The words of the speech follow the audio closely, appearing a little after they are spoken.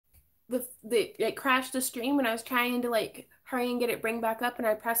it crashed the stream when I was trying to like hurry and get it bring back up, and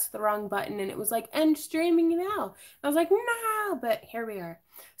I pressed the wrong button and it was like end streaming now. I was like, no, but here we are.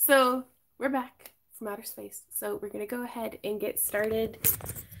 So we're back from outer space. So we're gonna go ahead and get started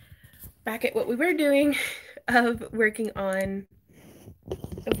back at what we were doing of working on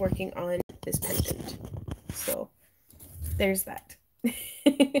this pendant. So there's that.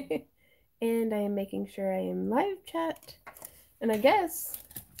 And I am making sure I am live chat. And I guess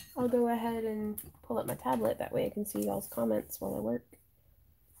I'll go ahead and pull up my tablet. That way I can see y'all's comments while I work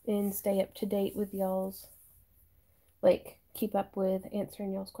and stay up to date with y'all's, like, keep up with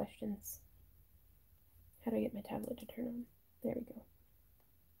answering y'all's questions. How do I get my tablet to turn on? There we go.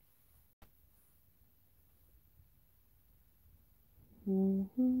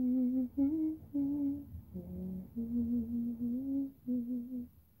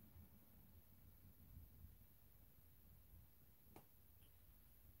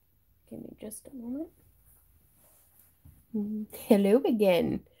 Give me just a moment. Hello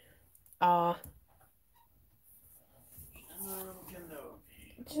again. Joe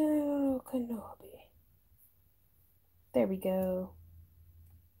Kenobi. There we go.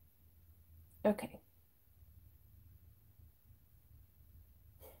 Okay.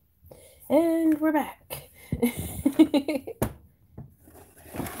 And we're back.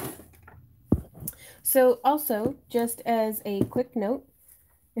 So also, just as a quick note,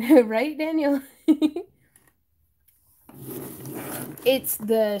 right, Daniel? It's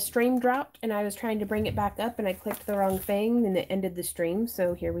the stream dropped and I was trying to bring it back up and I clicked the wrong thing and it ended the stream,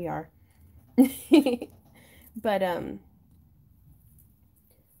 so here we are. But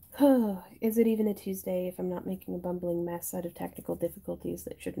is it even a Tuesday if I'm not making a bumbling mess out of technical difficulties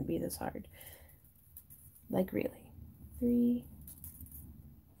that shouldn't be this hard? Like, really? 3,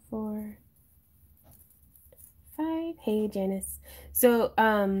 4, 5. Hey, Janice. So,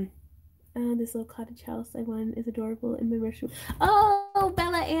 this little cottage house I won is adorable in my restroom. Oh,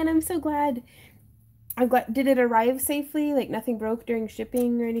 Bella Ann, I'm so glad. I'm glad. Did it arrive safely? Like, nothing broke during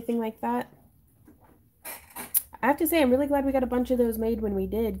shipping or anything like that? I have to say, I'm really glad we got a bunch of those made when we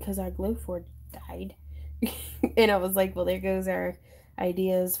did, because our Glowforge died. And I was like, well, there goes our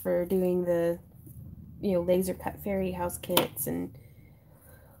ideas for doing the, laser cut fairy house kits and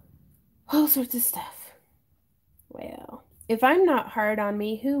all sorts of stuff. Well, if I'm not hard on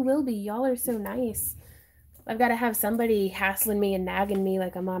me, who will be? Y'all are so nice. I've got to have somebody hassling me and nagging me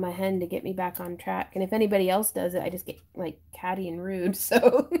like a mama hen to get me back on track. And if anybody else does it, I just get like catty and rude.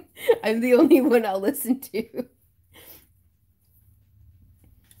 So I'm the only one I'll listen to.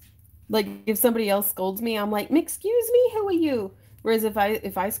 Like, if somebody else scolds me, I'm like, excuse me, who are you? Whereas if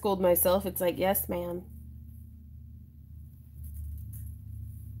I scold myself, it's like, yes, ma'am.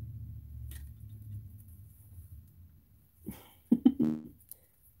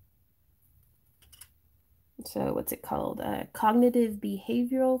 So what's it called? Cognitive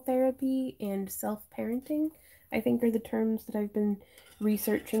behavioral therapy and self-parenting, I think, are the terms that I've been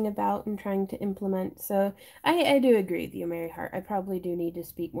researching about and trying to implement. So I do agree with you, Mary Hart. I probably do need to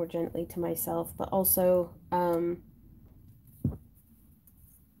speak more gently to myself, but also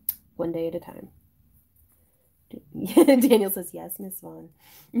one day at a time. Daniel says, yes, Miss Vaughn.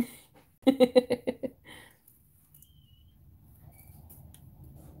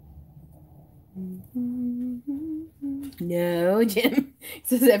 No, Jim.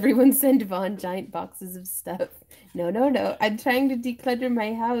 Says everyone send Vaughn giant boxes of stuff. No, no, no. I'm trying to declutter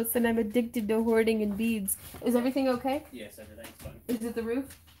my house and I'm addicted to hoarding and beads. Is everything okay? Yes, everything's fine. Is it the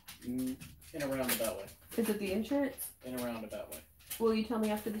roof? In a roundabout way. Is it the insurance? In a roundabout way. Will you tell me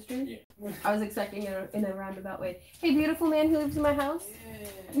after the stream? Yeah. I was expecting it in a roundabout way. Hey, beautiful man who lives in my house. Yeah.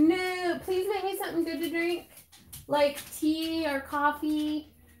 No, please make me something good to drink. Like tea or coffee.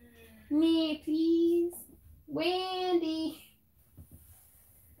 Me, please. Wendy.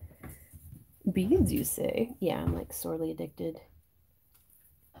 Beads, you say? Yeah, I'm like sorely addicted.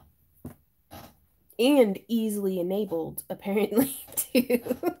 And easily enabled, apparently,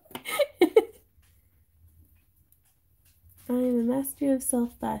 too. I am a master of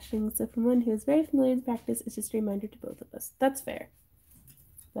self-bashing, so from one who is very familiar with practice, it's just a reminder to both of us. That's fair.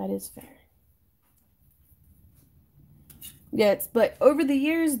 That is fair. Yes, but over the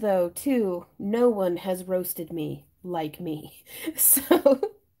years, though, too, no one has roasted me like me. So,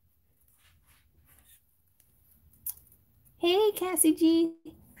 hey, Cassie G.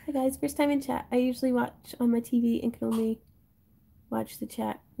 Hi, guys. First time in chat. I usually watch on my TV and can only watch the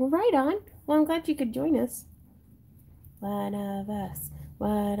chat. Well, right on. Well, I'm glad you could join us. One of us.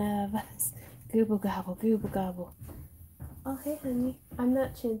 One of us. Gooble gobble, gooble gobble. Oh, hey, honey. I'm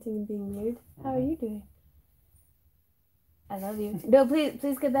not chanting and being weird. How are you doing? I love you. No,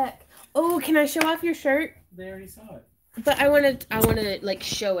 please get back. Oh, can I show off your shirt? They already saw it. But I wanna like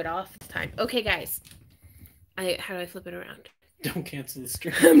show it off this time. Okay, guys. How do I flip it around? Don't cancel the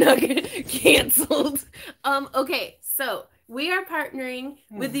stream. I'm not gonna canceled. Okay, so we are partnering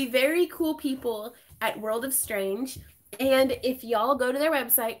with the very cool people at World of Strange. And if y'all go to their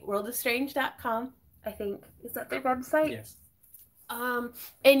website, worldofstrange.com, I think, is that their website? Yes.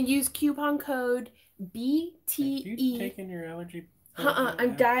 And use coupon code BTE. Have you taken your allergy?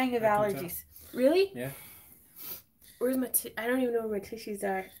 I'm dying of allergies. Really? Yeah. Where's my I don't even know where my tissues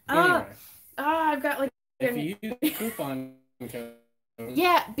are. Anyway, I've got like if you use coupon code.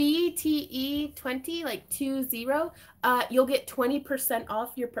 Yeah, BTE20, like 20, you'll get 20%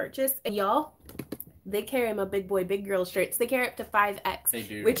 off your purchase. And y'all, they carry my big boy, big girl shirts. They carry up to 5X, They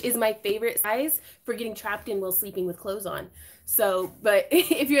do. which is my favorite size for getting trapped in while sleeping with clothes on. So, but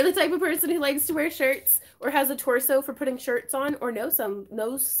if you're the type of person who likes to wear shirts or has a torso for putting shirts on, or knows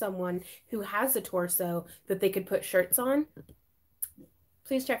someone who has a torso that they could put shirts on,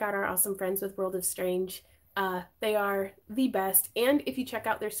 please check out our awesome friends with World of Strange. They are the best. And if you check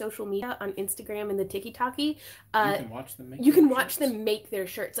out their social media on Instagram and the TikTok, you can watch them make. them make their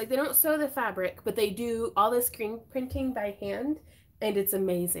shirts. Like, they don't sew the fabric, but they do all the screen printing by hand, and it's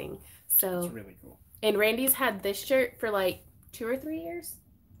amazing. So it's really cool. And Randy's had this shirt for like 2 or 3 years.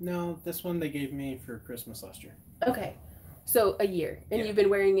 No, this one they gave me for Christmas last year. Okay, so a year, and you've been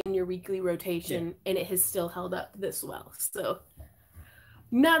wearing it in your weekly rotation, and it has still held up this well. So.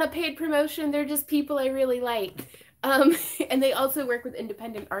 Not a paid promotion. They're just people I really like. And they also work with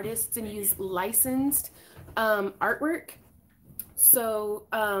independent artists and use licensed artwork. So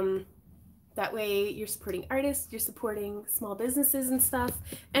that way you're supporting artists, you're supporting small businesses and stuff.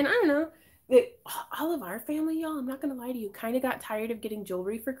 And I don't know, all of our family, y'all, I'm not going to lie to you, kind of got tired of getting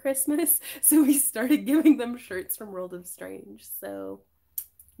jewelry for Christmas. So we started giving them shirts from World of Strange. So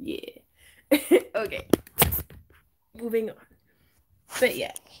yeah. Okay. Moving on. But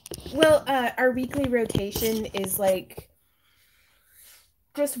yeah, well, our weekly rotation is like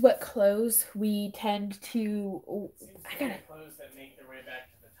just what clothes we tend to. Clothes that make their way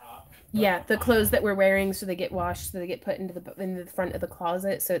back to the top. Yeah, the clothes that we're wearing, so they get washed, so they get put into the front of the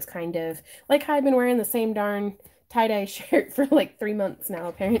closet. So it's kind of like I've been wearing the same darn tie-dye shirt for like 3 months now,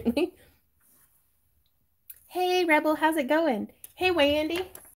 apparently. Hey, Rebel, how's it going? Hey, Wandy,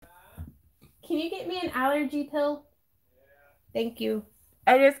 can you get me an allergy pill? Thank you.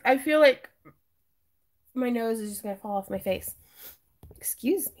 I feel like my nose is just gonna fall off my face.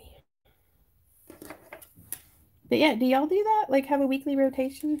 Excuse me. But yeah, do y'all do that? Like, have a weekly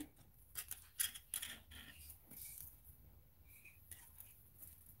rotation?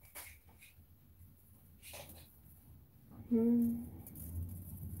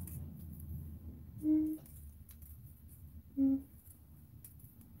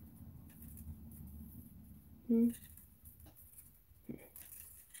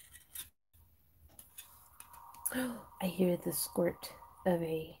 I hear the squirt of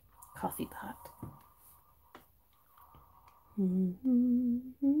a coffee pot.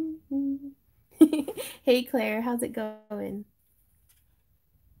 Hey Claire, how's it going?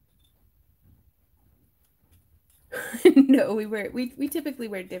 No, we typically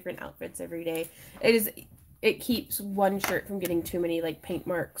wear different outfits every day. It keeps one shirt from getting too many like paint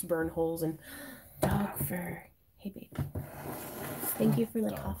marks, burn holes, and dog fur. Hey babe. Thank you for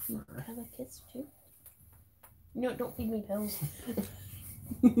the coffee. Have a kiss too. No, don't feed me pills.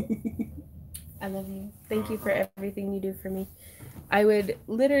 I love you. Thank you for everything you do for me. I would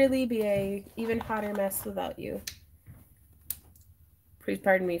literally be a even hotter mess without you. Please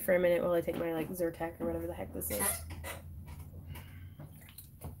pardon me for a minute while I take my like Zyrtec or whatever the heck this is.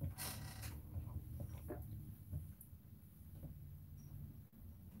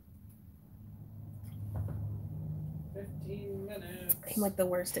 I'm like the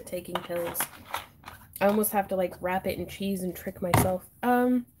worst at taking pills. I almost have to like wrap it in cheese and trick myself.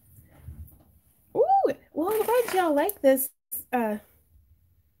 Ooh, well, I'm glad y'all like this, Beth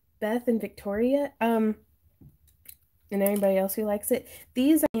and Victoria, and everybody else who likes it.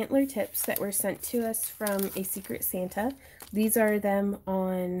 These are antler tips that were sent to us from a Secret Santa. These are them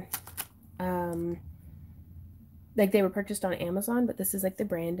on, like they were purchased on Amazon, but this is like the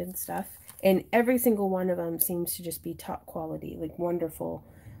brand and stuff. And every single one of them seems to just be top quality, like wonderful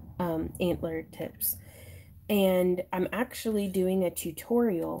antler tips. And I'm actually doing a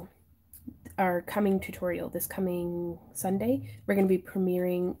tutorial, our coming tutorial, this coming Sunday. We're going to be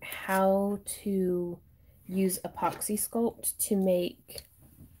premiering how to use epoxy sculpt to make,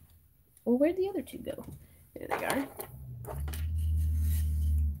 well, where'd the other two go? There they are.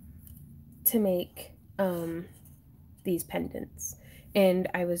 To make these pendants. and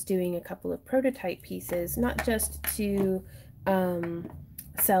I was doing a couple of prototype pieces, not just to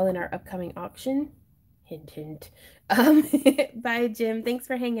sell in our upcoming auction. Hint, hint. Bye, Jim. Thanks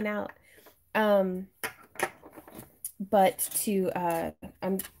for hanging out. Um, but to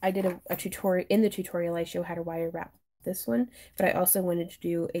I did a tutorial. In the tutorial I show how to wire wrap this one, but I also wanted to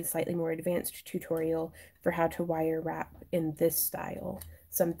do a slightly more advanced tutorial for how to wire wrap in this style,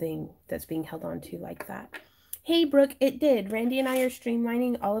 something that's being held on to like that. Hey Brooke, it did. Randy and I are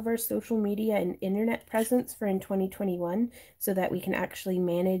streamlining all of our social media and internet presence for in 2021 so that we can actually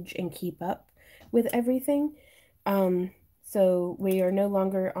manage and keep up with everything. So we are no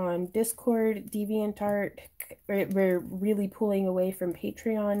longer on Discord, DeviantArt. We're really pulling away from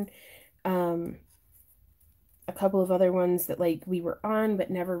Patreon. A couple of other ones that like we were on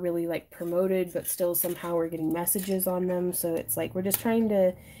but never really like promoted, but still somehow we're getting messages on them. So it's like we're just trying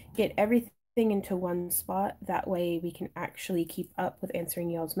to get everything into one spot. That way we can actually keep up with answering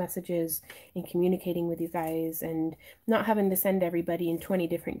y'all's messages and communicating with you guys and not having to send everybody in 20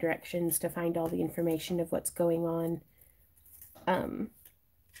 different directions to find all the information of what's going on.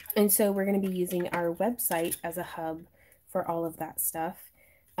 And so we're going to be using our website as a hub for all of that stuff.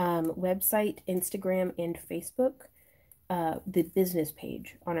 Website, Instagram, and Facebook, the business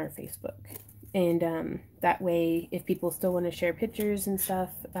page on our Facebook. And that way, if people still want to share pictures and stuff,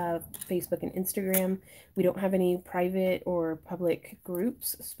 Facebook and Instagram, we don't have any private or public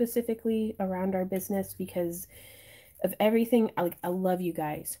groups specifically around our business because of everything. I love you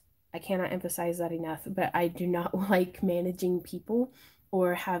guys. I cannot emphasize that enough, but I do not like managing people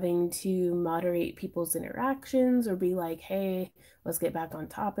or having to moderate people's interactions or be like, hey, let's get back on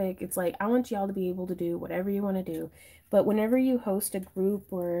topic. It's like, I want y'all to be able to do whatever you want to do. But whenever you host a group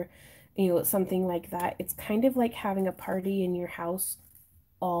or, something like that, it's kind of like having a party in your house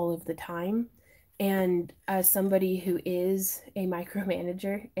all of the time. And as somebody who is a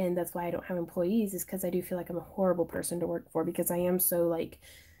micromanager, and that's why I don't have employees, is because I do feel like I'm a horrible person to work for because I am so like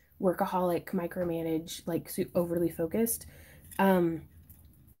workaholic, micromanage, like overly focused.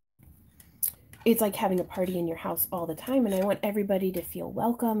 It's like having a party in your house all the time, and I want everybody to feel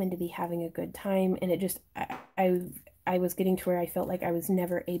welcome and to be having a good time. And it just I was getting to where I felt like I was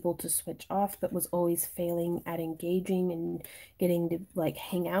never able to switch off, but was always failing at engaging and getting to like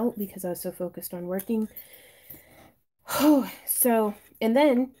hang out because I was so focused on working. So, and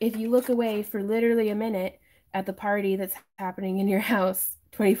then if you look away for literally a minute at the party that's happening in your house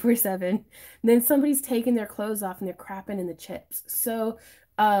 24/7, then somebody's taking their clothes off and they're crapping in the chips. So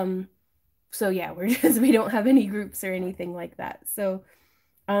yeah, we don't have any groups or anything like that. So,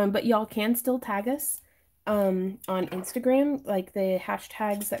 but y'all can still tag us on Instagram. Like the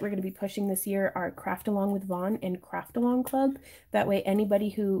hashtags that we're going to be pushing this year are Craft Along with Vaughn and Craft Along Club. That way, anybody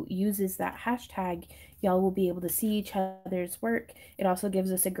who uses that hashtag, y'all will be able to see each other's work. It also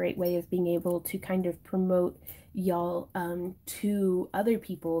gives us a great way of being able to kind of promote y'all to other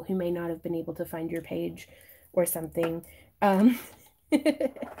people who may not have been able to find your page or something.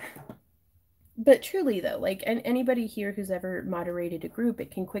 But truly though, like anybody here who's ever moderated a group,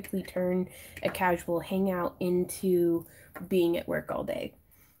 it can quickly turn a casual hangout into being at work all day.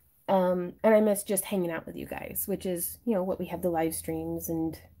 And I miss just hanging out with you guys, which is, what we have the live streams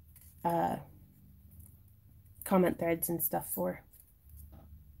and comment threads and stuff for.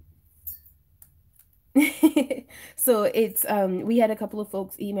 So it's we had a couple of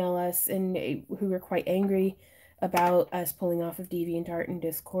folks email us and who were quite angry about us pulling off of DeviantArt and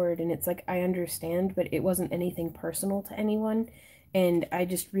Discord, and it's like I understand, but it wasn't anything personal to anyone, and I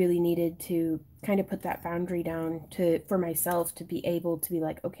just really needed to kind of put that boundary down for myself to be able to be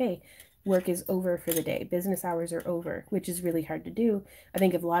like, okay, work is over for the day, business hours are over, which is really hard to do. I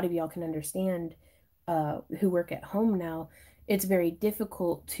think if a lot of y'all can understand who work at home now, it's very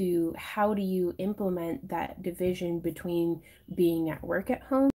difficult to how do you implement that division between being at work at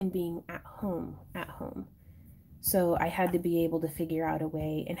home and being at home. So I had to be able to figure out a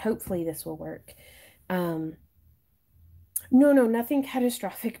way, and hopefully this will work. No, nothing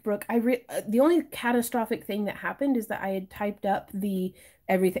catastrophic, Brooke. The only catastrophic thing that happened is that I had typed up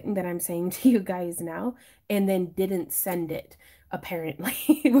everything that I'm saying to you guys now and then didn't send it,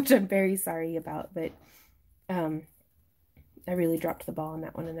 apparently, which I'm very sorry about, but I really dropped the ball on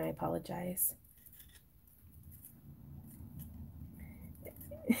that one and I apologize.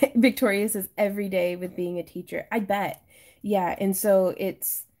 Victoria says every day with being a teacher. I bet. Yeah, and so it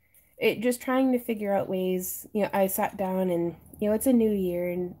just trying to figure out ways, I sat down and, it's a new year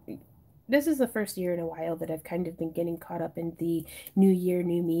and this is the first year in a while that I've kind of been getting caught up in the new year,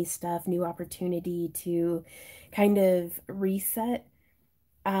 new me stuff, new opportunity to kind of reset.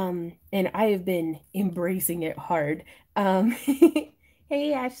 And I have been embracing it hard.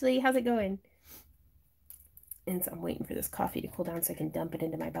 Hey, Ashley, how's it going? And so I'm waiting for this coffee to cool down so I can dump it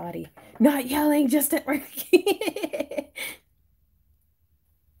into my body. Not yelling, just at work.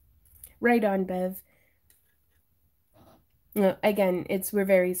 Right on, Bev. No, again, we're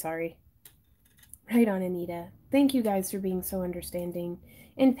very sorry. Right on, Anita. Thank you guys for being so understanding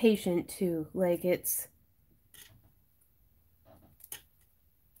and patient too. Like I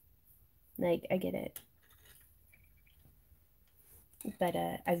get it. But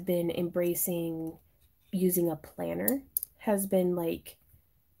I've been embracing using a planner has been like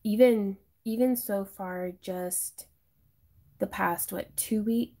even so far just the past 2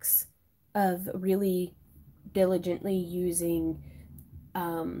 weeks of really diligently using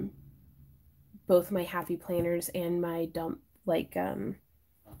both my happy planners and my dump, like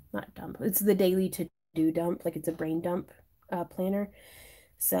not dump, it's the daily to do dump, like it's a brain dump planner.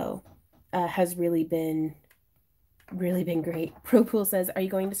 So has really been great. ProPool says, are you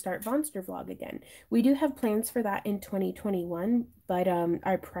going to start Vonster vlog again? We do have plans for that in 2021, but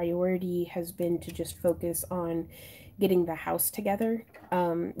our priority has been to just focus on getting the house together.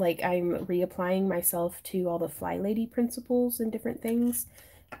 Like I'm reapplying myself to all the Fly Lady principles and different things.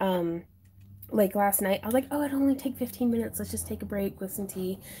 Like last night, I was like, oh, it'll only take 15 minutes. Let's just take a break, with some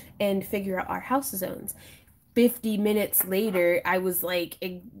tea, and figure out our house zones. 50 minutes later, I was like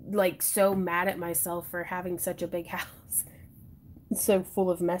so mad at myself for having such a big house. So full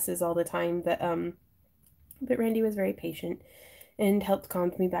of messes all the time that but Randy was very patient and helped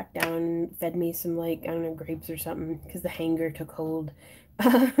calm me back down and fed me some, like, I don't know, grapes or something because the hanger took hold.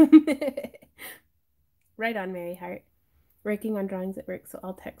 Right on, Mary Hart. Working on drawings at work, so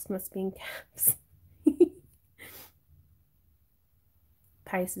all text must be in caps.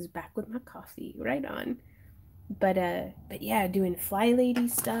 Pius is back with my coffee. Right on. But yeah, doing Fly Lady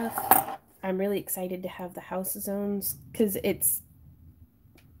stuff. I'm really excited to have the house zones because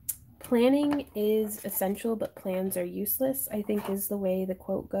planning is essential, but plans are useless, I think is the way the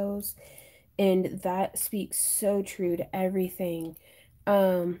quote goes. And that speaks so true to everything.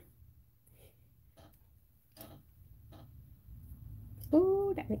 Oh,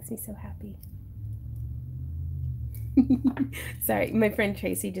 that makes me so happy. Sorry, my friend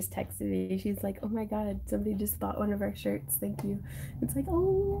Tracy just texted me. She's like, oh my God, somebody just bought one of our shirts. Thank you. It's like,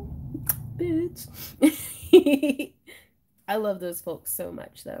 oh, bitch. I love those folks so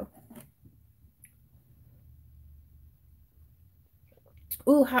much, though.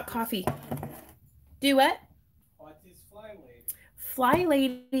 Ooh, hot coffee. Do what? What is Fly Lady? Fly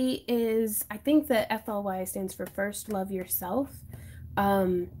Lady is, I think the FLY stands for First Love Yourself.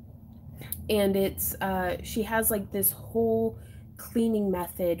 And it's she has like this whole cleaning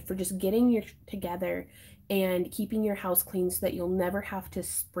method for just getting your together and keeping your house clean so that you'll never have to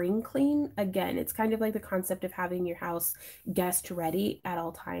spring clean again. It's kind of like the concept of having your house guest ready at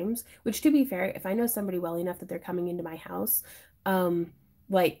all times, which, to be fair, if I know somebody well enough that they're coming into my house,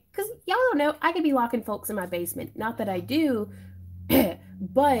 like, because y'all don't know, I could be locking folks in my basement. Not that I do,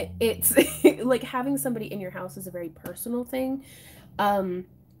 but it's like having somebody in your house is a very personal thing.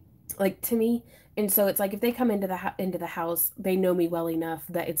 Like, to me. And so it's like if they come into the house, they know me well enough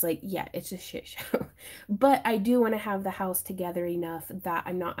that it's like, yeah, it's a shit show. But I do want to have the house together enough that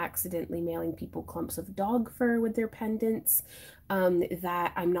I'm not accidentally mailing people clumps of dog fur with their pendants,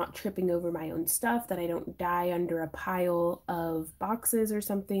 that I'm not tripping over my own stuff, that I don't die under a pile of boxes or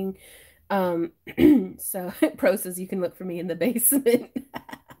something. So Pro says you can look for me in the basement.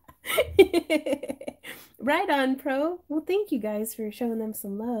 Right on, Pro. Well, thank you guys for showing them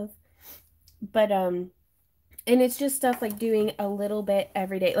some love. But and it's just stuff like doing a little bit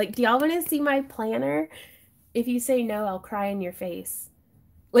every day. Like, do y'all want to see my planner? If you say no, I'll cry in your face.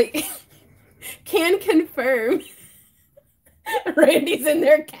 Like, can confirm. Randy's in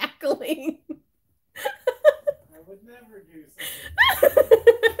there cackling. I would never do something.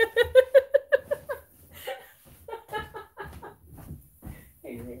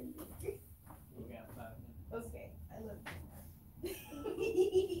 Hey, Randy. We got 5 minutes. Okay, I love you.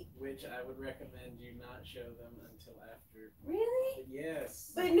 Which I would recommend you not show them until after. Really?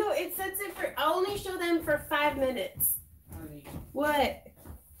 Yes. But no, it sets it for, I'll only show them for 5 minutes. Honey. What?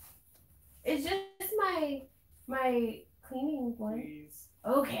 It's just my cleaning one. Please.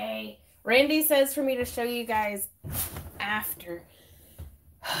 Okay. Randy says for me to show you guys after.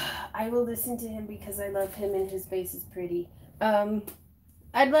 I will listen to him because I love him and his face is pretty.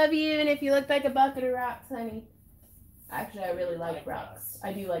 I'd love you, and if you look like a bucket of rocks, honey. Actually, I really like rocks.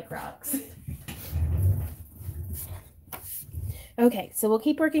 I do like rocks. Okay, so we'll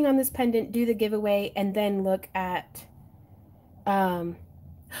keep working on this pendant, do the giveaway, and then look at, wow,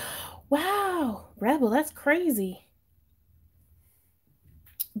 Rebel, that's crazy.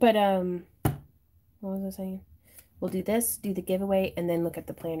 But what was I saying? We'll do this, do the giveaway, and then look at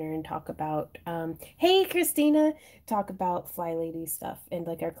the planner and talk about, hey, Christina, talk about Fly Lady stuff and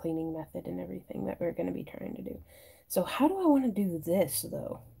like our cleaning method and everything that we're going to be trying to do. So how do I want to do this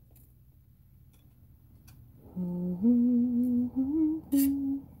though?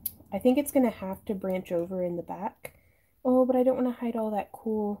 I think it's going to have to branch over in the back. Oh, but I don't want to hide all that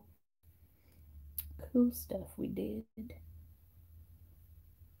cool stuff we did.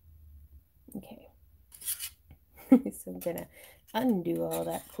 Okay. So I'm gonna undo all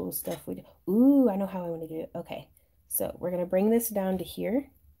that cool stuff we did. Ooh, I know how I want to do it. Okay, so we're gonna bring this down to here.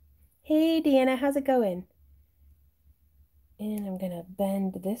 Hey, Deanna, how's it going? And I'm gonna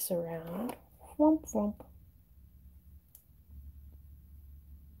bend this around. Whomp, whomp.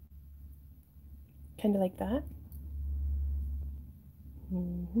 Kind of like that.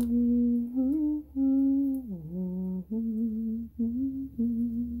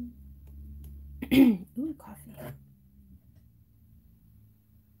 Ooh, coffee.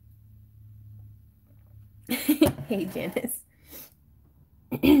 Hey, Janice.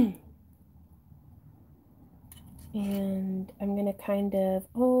 And I'm gonna kind of,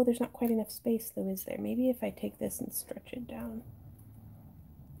 oh, there's not quite enough space though, is there? Maybe if I take this and stretch it down.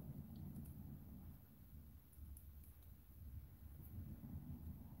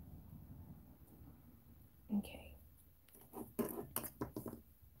 Okay.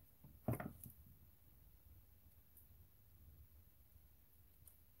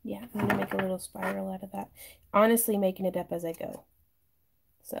 Yeah, I'm gonna make a little spiral out of that. Honestly, making it up as I go.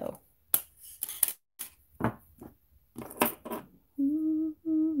 So.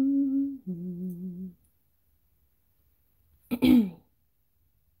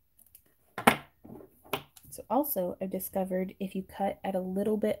 So also I've discovered if you cut at a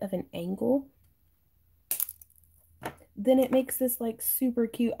little bit of an angle, then it makes this like super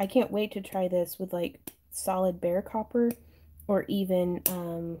cute. I can't wait to try this with like solid bear copper or even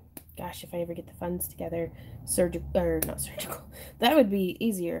gosh, if I ever get the funds together, surgical or not surgical. That would be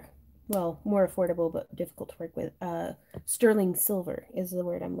easier. Well, more affordable but difficult to work with. Sterling silver is the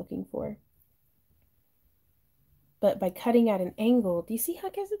word I'm looking for. But by cutting at an angle, do you see how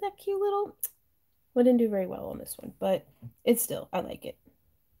it gives it that cute little? Well, didn't do very well on this one, but it's still, I like it.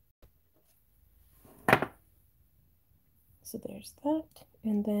 So there's that.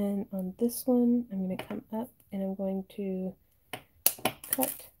 And then on this one, I'm going to come up and I'm going to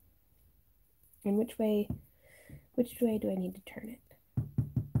cut. And which way do I need to turn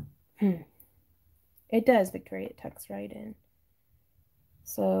it? It does, Victoria. It tucks right in.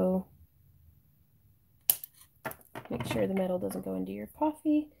 So make sure the metal doesn't go into your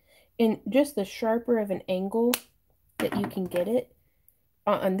coffee. And just the sharper of an angle that you can get it.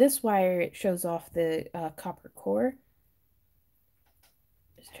 On this wire, it shows off the copper core.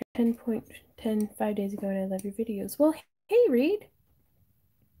 10.10 5 days ago, and I love your videos. Well, hey, Reed.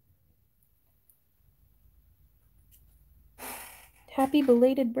 Happy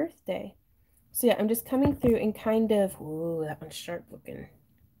belated birthday. So yeah, I'm just coming through and kind of, ooh, that one's sharp looking.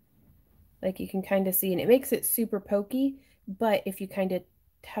 Like you can kind of see, and it makes it super pokey, but if you kind of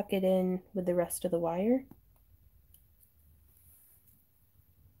tuck it in with the rest of the wire.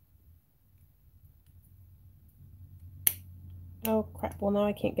 Oh crap, well now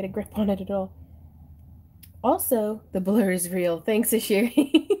I can't get a grip on it at all. Also, the blur is real. Thanks,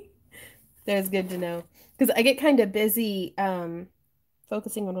 Ashiri. That's good to know. Because I get kind of busy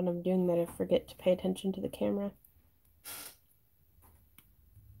focusing on what I'm doing that I forget to pay attention to the camera.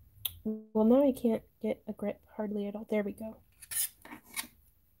 Well, now I can't get a grip hardly at all. There we go.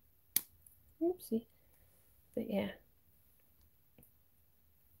 Oopsie. But yeah.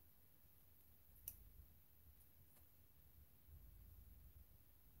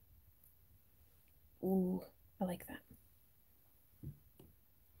 Ooh, I like that.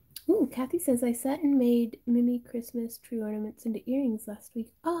 Ooh, Kathy says, I sat and made Mimi Christmas tree ornaments into earrings last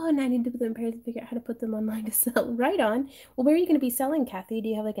week. Oh, and I need to put them in pairs and figure out how to put them online to sell. Right on. Well, where are you going to be selling, Kathy? Do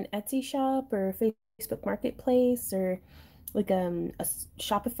you have like an Etsy shop or Facebook Marketplace or like a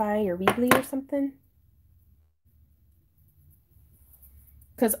Shopify or Weebly or something?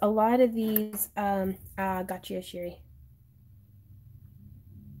 Because a lot of these, got you, Shiri.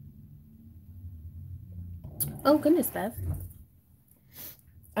 Oh, goodness, Bev.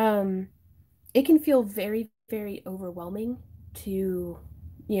 It can feel very, very overwhelming to,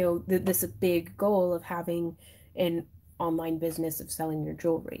 this big goal of having an online business of selling your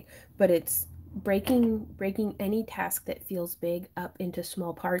jewelry. But it's breaking any task that feels big up into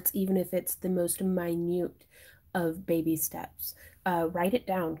small parts, even if it's the most minute of baby steps. Write it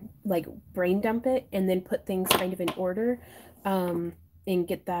down, like brain dump it, and then put things kind of in order. and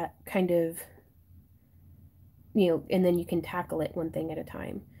get that kind of, you know, and then you can tackle it one thing at a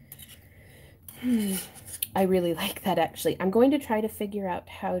time. I really like that, actually. I'm going to try to figure out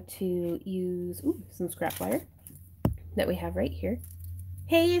how to use some scrap wire that we have right here.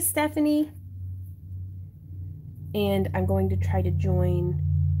 Hey, Stephanie. And I'm going to try to join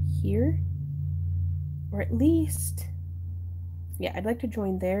here, or at least, yeah, I'd like to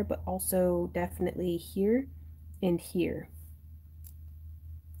join there, but also definitely here and here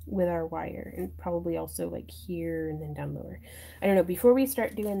with our wire, and probably also like here and then down lower. I don't know. Before we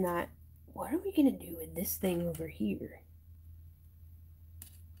start doing that, what are we gonna do with this thing over here?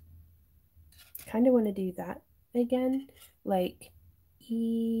 Kind of want to do that again, like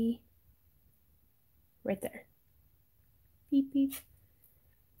E right there. Beep beep.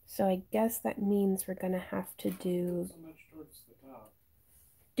 So I guess that means we're gonna have to do. So much towards the top.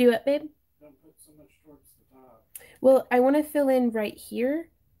 Do it, babe. Don't put so much towards the top. Well, I want to fill in right here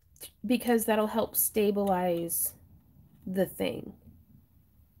because that'll help stabilize the thing.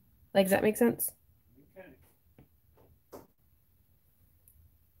 Like, does that make sense? Okay.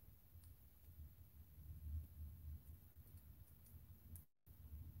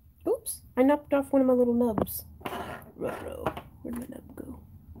 Oops, I knocked off one of my little nubs. Ruh-roh. Where'd my nub go?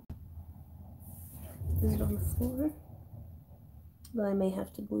 Is it on the floor? Well, I may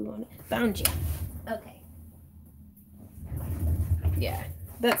have to glue on it. Found you. Okay. Yeah,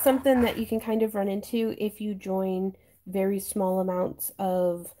 that's something that you can kind of run into if you join very small amounts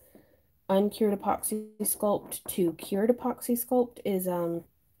of uncured epoxy sculpt to cured epoxy sculpt is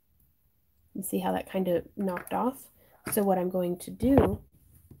you see how that kind of knocked off. So what I'm going to do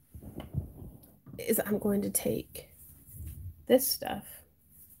is I'm going to take this stuff,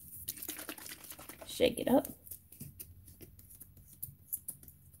 shake it up,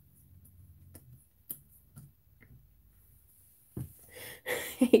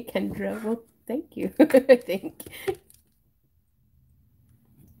 hey Kendra, well thank you. Thank you.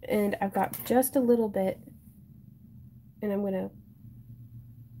 And I've got just a little bit, and I'm gonna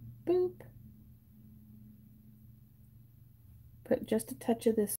boop, put just a touch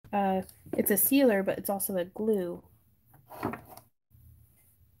of this. It's a sealer, but it's also a glue. And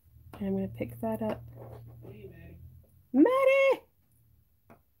I'm gonna pick that up. Hey, Maddie!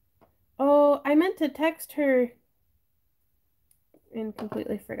 Oh, I meant to text her and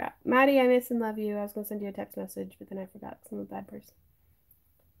completely forgot. Maddie, I miss and love you. I was gonna send you a text message, but then I forgot because I'm a bad person.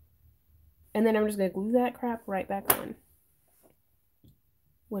 And then I'm just gonna glue that crap right back on.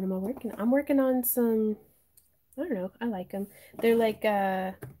 What am I working on? I'm working on some, I don't know, I like them. They're like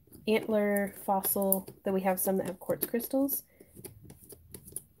antler fossil, that we have some that have quartz crystals.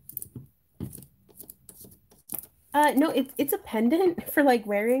 No, it's a pendant for like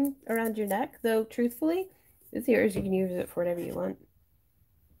wearing around your neck, though truthfully, it's yours. You can use it for whatever you want.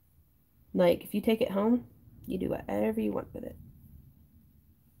 Like if you take it home, you do whatever you want with it.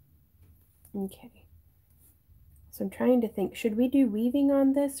 Okay. So I'm trying to think, should we do weaving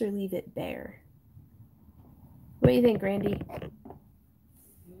on this or leave it bare? What do you think, Randy?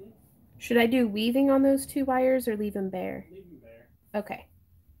 Should I do weaving on those two wires or leave them bare? Leave them bare. Okay.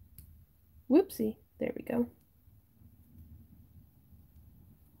 Whoopsie. There we go.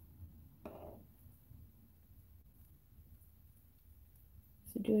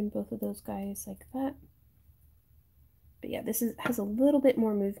 So doing both of those guys like that. But yeah, this has a little bit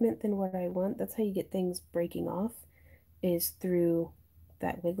more movement than what I want. That's how you get things breaking off, is through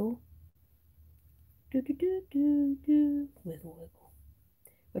that wiggle. Do do do do do. Wiggle wiggle.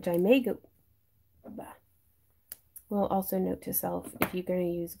 Which I may go. Bah. Well, also note to self, if you're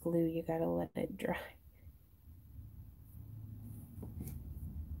going to use glue, you gotta let it dry.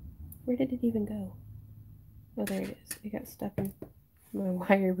 Where did it even go? Oh, there it is. It got stuck in my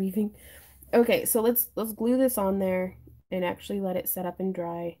wire weaving. Okay, so let's glue this on there and actually let it set up and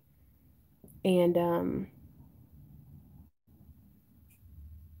dry. And I'm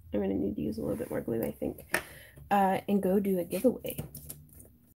gonna need to use a little bit more glue, I think. And go do a giveaway.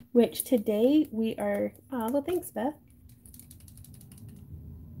 Which today we are, oh, well, thanks, Beth.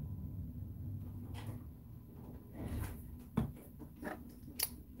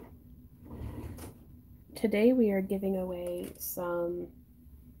 Today we are giving away some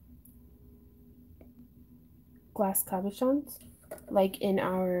glass cabochons, like in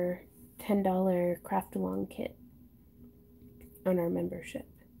our $10 craft along kit on our membership,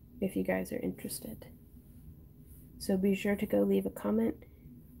 if you guys are interested. So be sure to go leave a comment.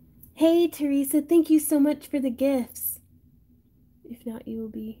 Hey Teresa, thank you so much for the gifts. If not, you will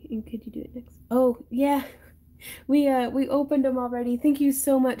be, and could you do it next? Oh yeah, we opened them already. Thank you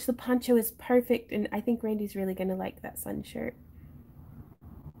so much. The poncho is perfect, and I think Randy's really gonna like that sun shirt.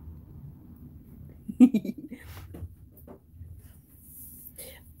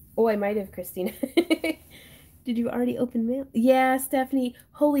 Oh, I might have, Christina. Did you already open mail? Yeah, Stephanie.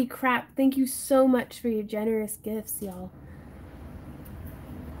 Holy crap. Thank you so much for your generous gifts, y'all.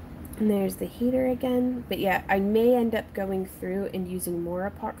 And there's the heater again. But yeah, I may end up going through and using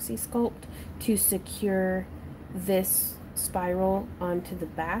more epoxy sculpt to secure this spiral onto the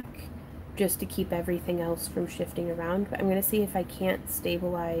back, just to keep everything else from shifting around. But I'm going to see if I can't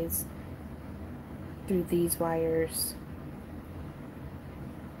stabilize through these wires.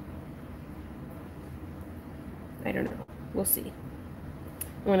 I don't know. We'll see.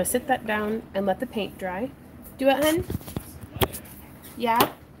 I'm going to sit that down and let the paint dry. Do it, hun? Yeah?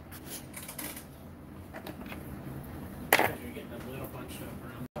 You're getting a little bunched up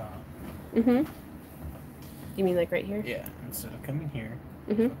around the top. Mm-hmm. You mean like right here? Yeah, instead of coming here,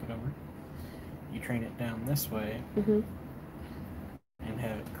 Mm-hmm. flip it over. You train it down this way Mm-hmm. and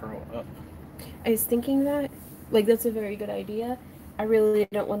have it curl up. I was thinking that, like, that's a very good idea. I really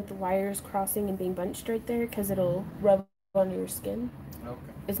don't want the wires crossing and being bunched right there because it'll rub on your skin, Okay.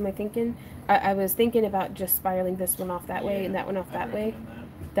 is my thinking. I was thinking about just spiraling this one off that way and that one off that way.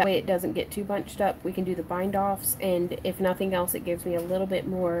 That way it doesn't get too bunched up. We can do the bind offs, and if nothing else, it gives me a little bit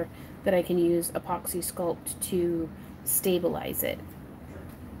more that I can use epoxy sculpt to stabilize it.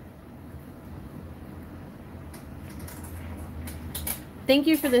 Thank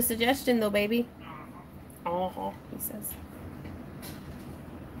you for the suggestion, though, baby. Oh, he says.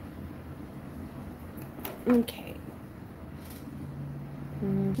 Okay.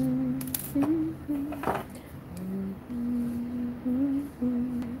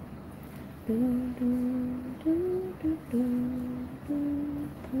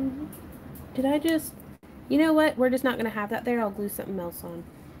 Did I just... You know what? We're just not going to have that there. I'll glue something else on.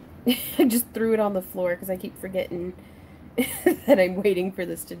 I just threw it on the floor because I keep forgetting that I'm waiting for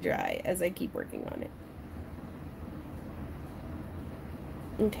this to dry as I keep working on it.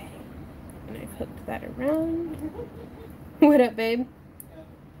 Okay. And I've hooked that around. What up, babe?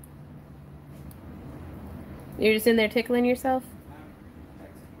 You're just in there tickling yourself?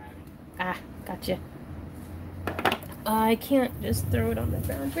 Ah, gotcha. I can't just throw it on the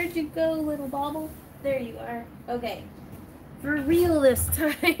ground. Where'd you go, little bauble? There you are. Okay. For real this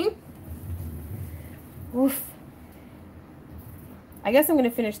time. Oof. I guess I'm going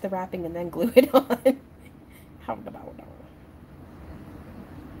to finish the wrapping and then glue it on. How about that?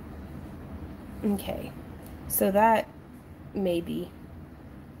 Okay. So that maybe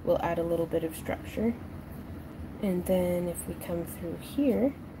will add a little bit of structure. And then if we come through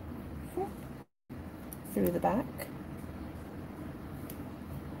here, through the back,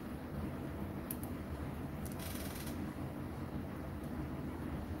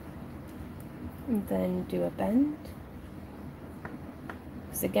 and then do a bend.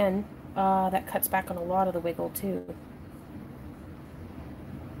 Because again, that cuts back on a lot of the wiggle too.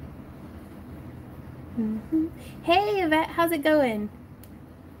 Hey Yvette, how's it going?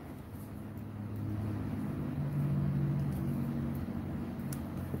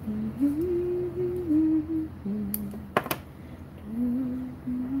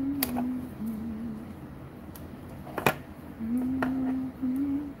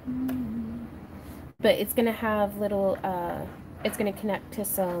 But it's gonna have little, it's gonna connect to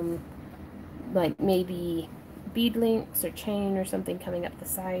some, like maybe bead links or chain or something coming up the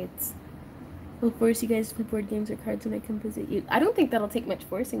sides. We'll force you guys to play board games or cards when I come visit you. I don't think that'll take much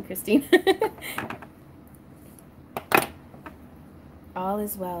forcing, Christine. All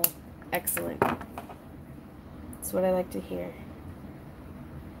is well. Excellent. That's what I like to hear.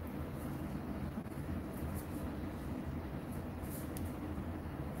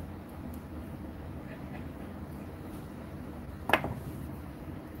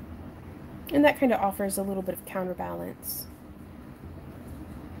 And that kind of offers a little bit of counterbalance.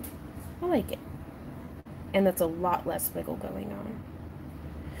 I like it. And that's a lot less wiggle going on.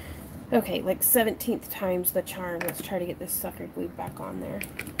 Okay, like 17th time's the charm. Let's try to get this sucker glued back on there.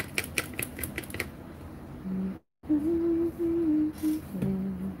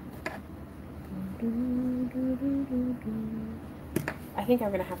 I think I'm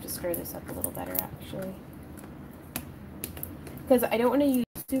going to have to stir this up a little better, actually. Because I don't want to use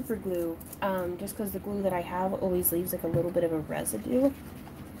super glue, just because the glue that I have always leaves like a little bit of a residue.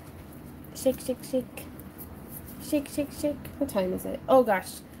 Shake, shake, shake. Shake, shake, shake. What time is it? Oh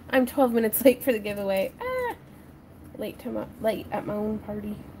gosh, I'm 12 minutes late for the giveaway. Ah! Late at my own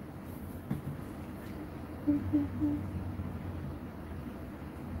party.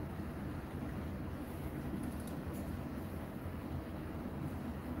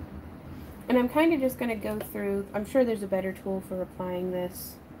 And I'm kind of just going to go through, I'm sure there's a better tool for applying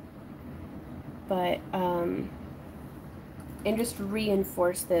this, but and just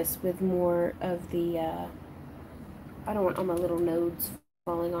reinforce this with more of the I don't want all my little nodes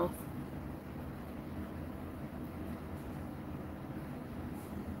falling off.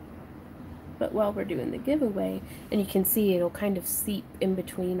 But while we're doing the giveaway, and you can see it'll kind of seep in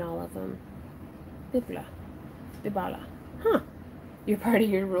between all of them. Bibla. Bibala. Huh. You're part of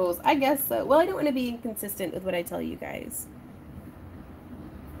your rules. I guess so. Well, I don't want to be inconsistent with what I tell you guys.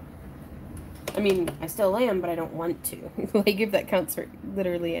 I mean, I still am, but I don't want to. Like, if that counts for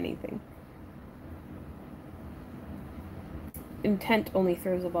literally anything. Intent only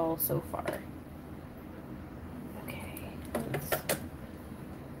throws a ball so far. Okay.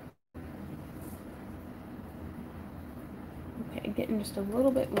 Okay, getting just a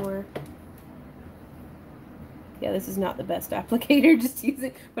little bit more. Yeah, this is not the best applicator, just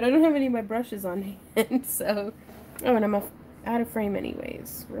using, but I don't have any of my brushes on hand, so. Oh, and I'm out of frame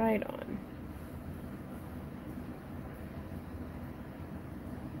anyways. Right on.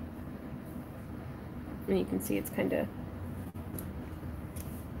 And you can see it's kind of.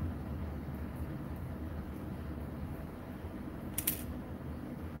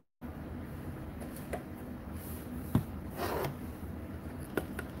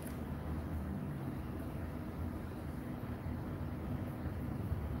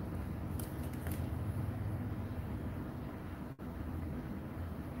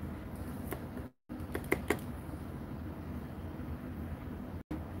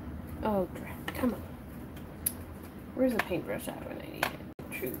 Oh, crap. Come on. Where's the paintbrush at when I need it?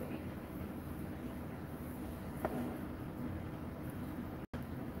 Truly.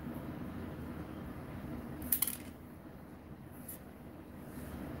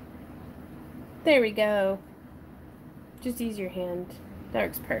 There we go. Just use your hand. That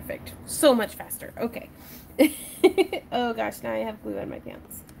works perfect. So much faster. Okay. Oh gosh, now I have glue on my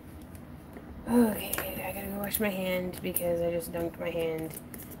pants. Okay, I gotta go wash my hand because I just dunked my hand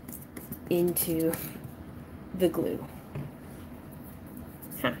into the glue.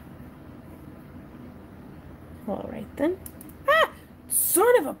 Huh. Alright then. Ah!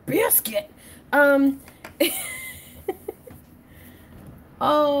 Son of a biscuit!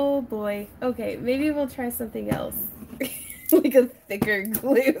 Oh boy. Okay, maybe we'll try something else. Like a thicker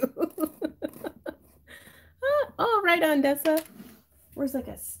glue. Oh, right on, Dessa. Where's like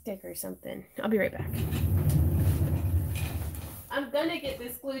a stick or something? I'll be right back. I'm gonna get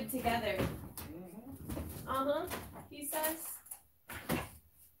this glued together. Uh-huh. He says.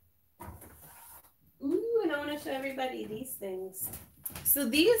 Ooh, and I want to show everybody these things. So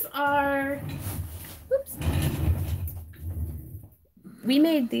these are, oops. We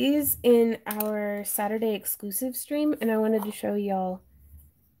made these in our Saturday exclusive stream, and I wanted to show y'all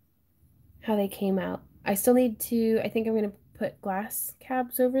how they came out. I still need to, I think I'm going to put glass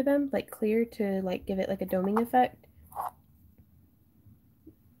cabs over them, like clear, to like give it like a doming effect.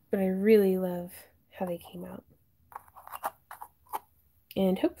 But I really love how they came out.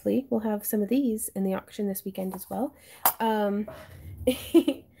 And hopefully we'll have some of these in the auction this weekend as well.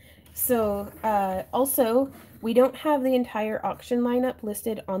 So also, we don't have the entire auction lineup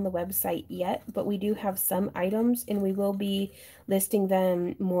listed on the website yet, but we do have some items, and we will be listing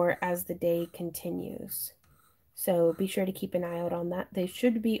them more as the day continues. So be sure to keep an eye out on that. They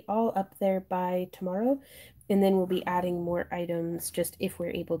should be all up there by tomorrow, and then we'll be adding more items just if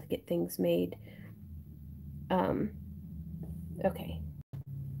we're able to get things made. Okay.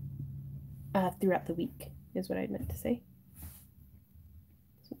 Throughout the week is what I meant to say.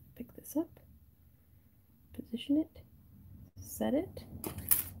 So pick this up, position it, set it.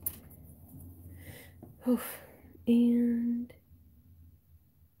 Oof. And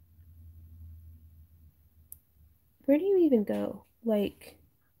where do you even go? Like,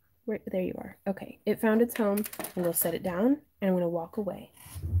 where? There you are. Okay, it found its home. I'm gonna set it down, and I'm gonna walk away.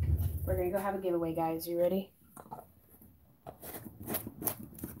 We're gonna go have a giveaway, guys. You ready?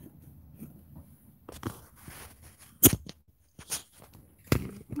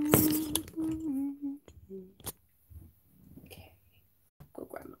 Okay, go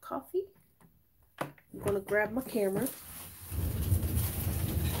grab my coffee. I'm gonna grab my camera.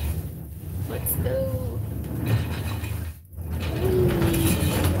 Let's go.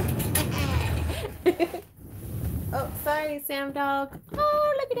 Oh, sorry, Sam Dog.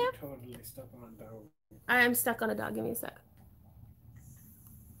 Oh, look at him. Totally stuck on a dog. I am stuck on a dog. Give me a sec.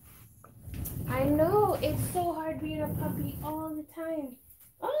 I know. It's so hard being a puppy all the time.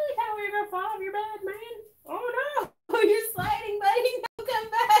 Oh, I thought we were going to fall off your bed, man. Oh, no. Oh, you're sliding, buddy. No, come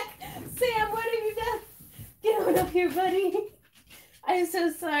back. Sam, what have you done? Get on up here, buddy. I'm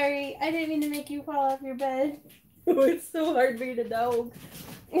so sorry. I didn't mean to make you fall off your bed. Oh, it's so hard being a dog.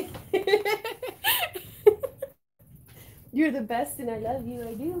 You're the best and I love you.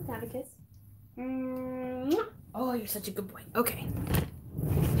 I do. Have a kiss. Mwah. Oh, you're such a good boy. Okay.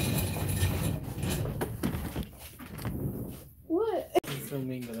 What? So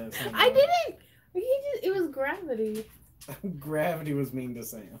mean to that Sam. I didn't. It was gravity. Gravity was mean to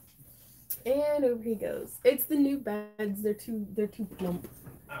Sam. And over he goes. It's the new beds. They're too plump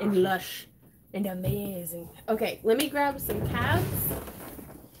and lush and amazing. Okay, let me grab some calves.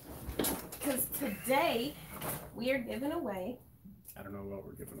 Because today we are giving away. I don't know what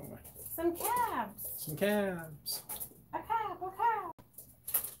we're giving away. Some calves. Some calves. A calf.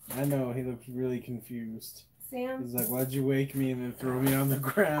 I know, he looked really confused. Sam. He's like, why'd you wake me and then throw me on the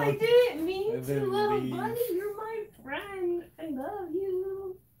ground? I didn't mean And to, then little leave. buddy. You're my friend. I love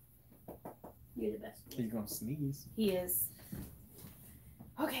you. You're the best. He's gonna sneeze. He is.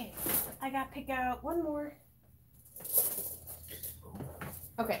 Okay, I gotta pick out one more.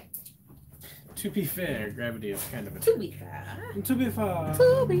 Okay. To be fair, gravity is kind of a To be fair. To be fair.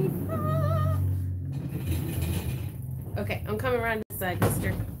 To be fair. Okay, I'm coming around this side,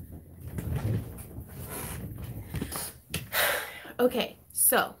 mister. Okay,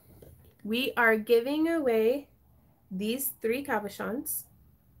 so we are giving away these 3 cabochons.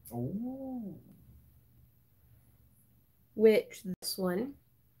 Oh. Which this one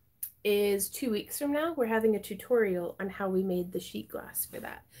is 2 weeks from now. We're having a tutorial on how we made the sheet glass for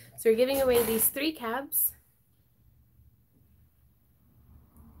that. So we're giving away these 3 cabs.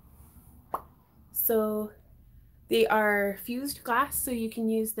 So they are fused glass, so you can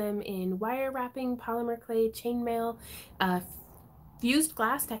use them in wire wrapping, polymer clay, chainmail. Fused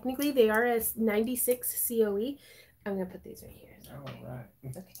glass, technically, they are a 96 COE. I'm going to put these right here. All right.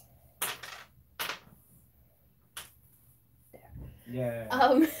 Okay. Yeah.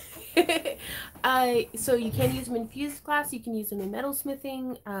 So you can use them in fused glass, you can use them in metal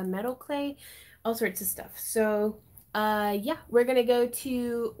smithing, metal clay, all sorts of stuff. So yeah, we're gonna go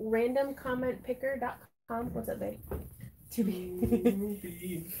to randomcommentpicker.com. What's up, babe? To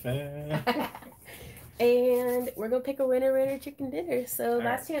be fair. And we're gonna pick a winner chicken dinner. So All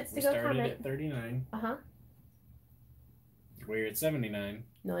last right, chance to we go started comment. at 39. Uh-huh. We're at 79.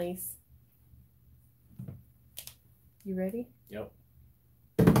 Nice. You ready? Yep.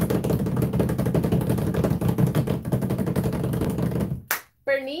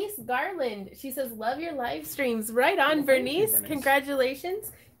 Bernice Garland. She says, love your live streams. Right on, Well, Bernice. Bernice.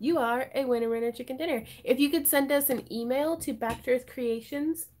 Congratulations. You are a winner chicken dinner. If you could send us an email to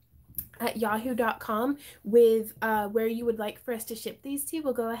backearthcreations@yahoo.com with where you would like for us to ship these to,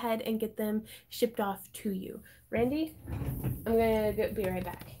 we'll go ahead and get them shipped off to you. Randy, I'm going to be right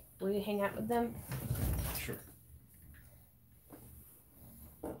back. Will you hang out with them? Sure.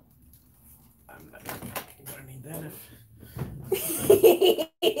 I'm not gonna need that if...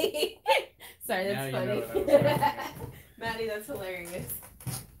 Sorry, Now that's you know funny. what I was talking about. Maddie, that's hilarious.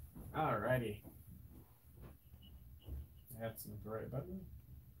 Alrighty. That's the right button.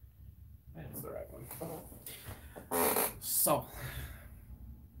 That's the right one. So,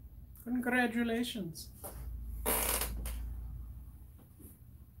 congratulations.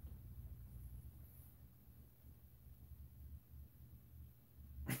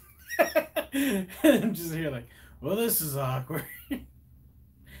 I'm just here like, well, this is awkward.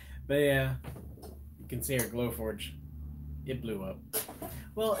 But yeah, you can see our Glowforge. It blew up.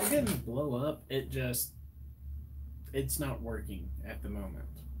 Well, it didn't blow up. It's not working at the moment.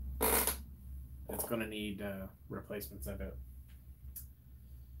 It's gonna need replacements, I bet.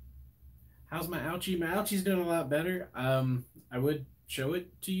 How's my ouchie? My ouchie's doing a lot better. I would show it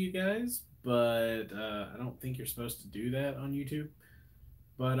to you guys, but I don't think you're supposed to do that on YouTube.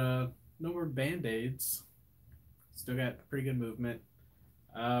 But no more band-aids. Still got pretty good movement.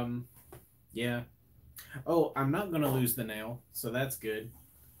 Yeah. Oh, I'm not gonna lose the nail, so that's good.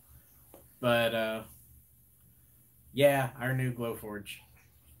 But yeah, our new Glowforge.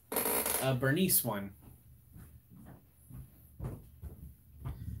 Bernice one.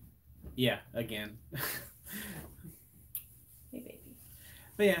 Yeah, again. Hey, baby.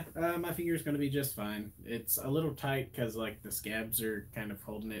 But yeah, my finger's gonna be just fine. It's a little tight because like the scabs are kind of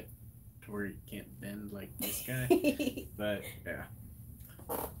holding it to where you can't bend like this guy. But yeah,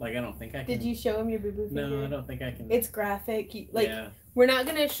 like I don't think I can. Did you show him your boo-boo finger? No, I don't think I can. It's graphic. Like, yeah. we're not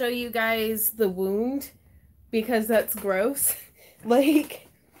going to show you guys the wound because that's gross. Like,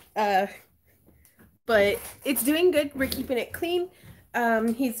 but it's doing good. We're keeping it clean.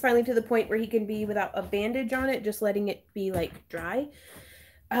 He's finally to the point where he can be without a bandage on it, just letting it be like dry.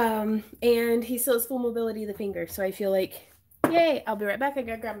 And he still has full mobility of the finger. So I feel like, yay, I'll be right back. I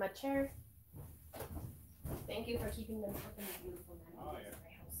gotta grab my chair. Thank you for keeping them up in the beautiful man. Oh, yeah.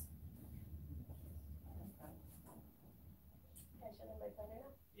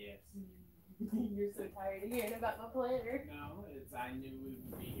 Yes. You're so tired of hearing about my planner. No, it's I knew we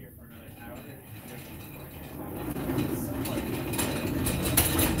would be here for another hour.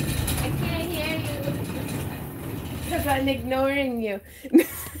 I can't hear you. Because I'm ignoring you.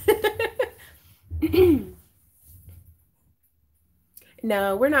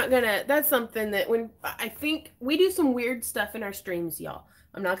 No, we're not gonna. That's something that when I think we do some weird stuff in our streams, y'all.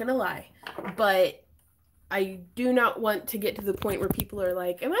 I'm not gonna lie. But I do not want to get to the point where people are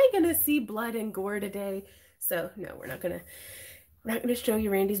like, am I gonna see blood and gore today? So no, we're not gonna show you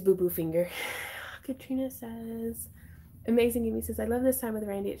Randy's boo-boo finger. Katrina says, Amazing Amy says, I love this time with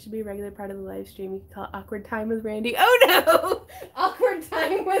Randy. It should be a regular part of the live stream. You can call it awkward time with Randy. Oh no! Awkward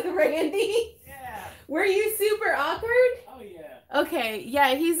time with Randy? Yeah. Were you super awkward? Oh yeah. Okay,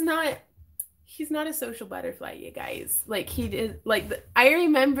 yeah, he's not a social butterfly, you guys. Like he did I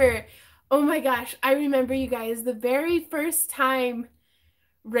remember, oh my gosh, I remember you guys, the very first time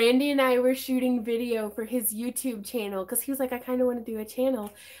Randy and I were shooting video for his YouTube channel because he was like, I kind of want to do a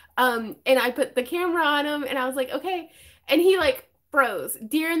channel. And I put the camera on him and I was like, okay. And he like froze.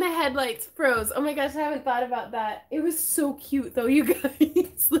 Deer in the headlights froze. Oh my gosh, I haven't thought about that. It was so cute though, you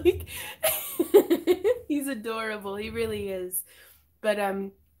guys. Like he's adorable. He really is. But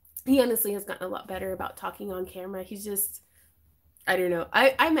he honestly has gotten a lot better about talking on camera. He's just, I don't know.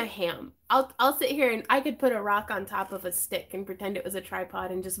 I'm a ham. I'll sit here and I could put a rock on top of a stick and pretend it was a tripod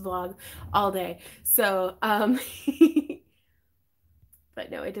and just vlog all day. So, but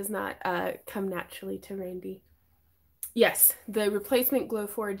no, it does not come naturally to Randy. Yes, the replacement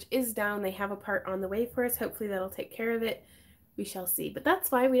Glowforge is down. They have a part on the way for us. Hopefully that'll take care of it. We shall see. But that's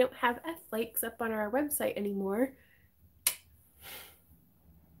why we don't have F-Flakes up on our website anymore.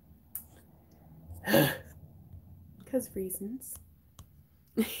 Because reasons.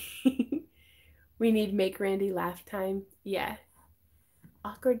 We need make Randy laugh time. Yeah.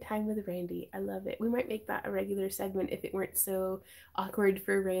 Awkward time with Randy. I love it. We might make that a regular segment if it weren't so awkward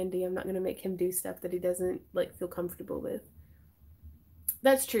for Randy. I'm not going to make him do stuff that he doesn't like feel comfortable with.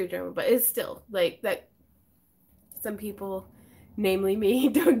 That's true, Jeremy, but it's still like that some people, namely me,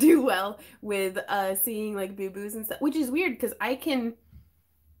 don't do well with seeing like boo-boos and stuff, which is weird because I can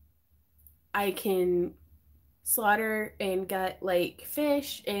slaughter and gut like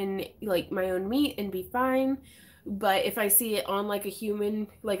fish and like my own meat and be fine. But if I see it on like a human,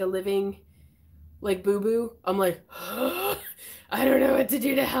 like a living like boo-boo, I'm like, oh, I don't know what to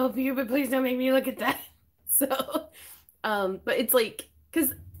do to help you, but please don't make me look at that. So, but it's like,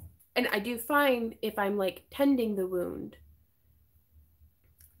 and I do fine if I'm like tending the wound.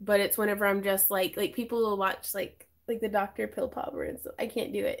 But it's whenever I'm just like people will watch like the Dr. Pill Popper and stuff. I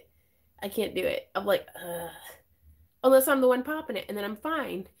can't do it. I can't do it. I'm like, ugh. Unless I'm the one popping it, and then I'm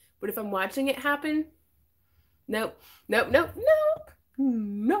fine. But if I'm watching it happen, nope.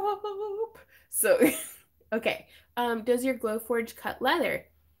 So, okay. Does your Glowforge cut leather?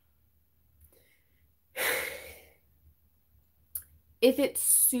 If it's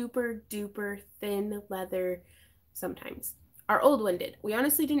super duper thin leather, sometimes. Our old one did. We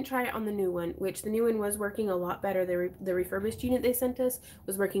honestly didn't try it on the new one, which the new one was working a lot better. The refurbished unit they sent us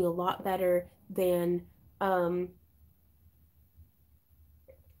was working a lot better than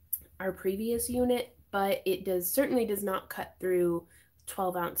our previous unit, but it certainly does not cut through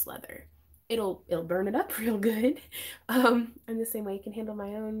 12-ounce leather. It'll burn it up real good. I'm the same way. I can handle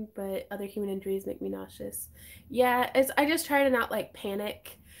my own, but other human injuries make me nauseous. Yeah, I just try to not like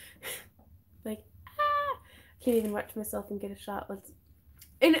panic. Like, can't even watch myself and get a shot.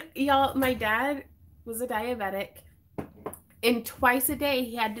 And y'all, my dad was a diabetic, and twice a day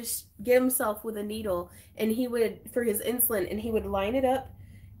he had to get himself with a needle, and he would, for his insulin, and he would line it up,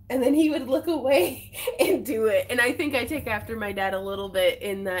 and then he would look away and do it. And I think I take after my dad a little bit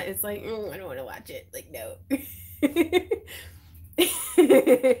in that it's like, I don't want to watch it. Like, no.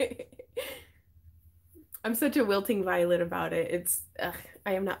 I'm such a wilting violet about it. It's,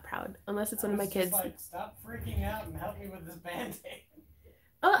 I am not proud. Unless it's one of my kids. Like, stop freaking out and help me with this Band-Aid.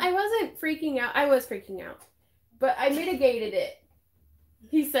 Oh, I wasn't freaking out. I was freaking out. But I mitigated it.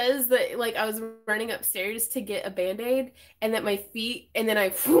 He says that, like, I was running upstairs to get a Band-Aid, and that my feet, and then I,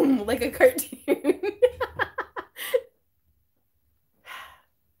 boom, like a cartoon.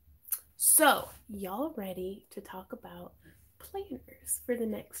 So, y'all ready to talk about planners for the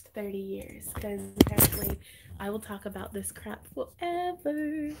next 30 years? Because apparently I will talk about this crap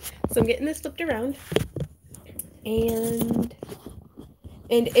forever. So I'm getting this flipped around. And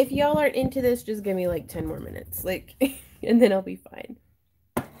if y'all aren't into this, just give me like 10 more minutes. Like, and then I'll be fine.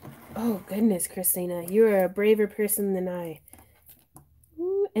 Oh, goodness, Christina. You're a braver person than I.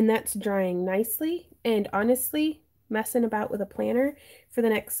 Ooh, and that's drying nicely. And honestly, messing about with a planner for the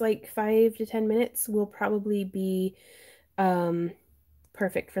next like 5 to 10 minutes will probably be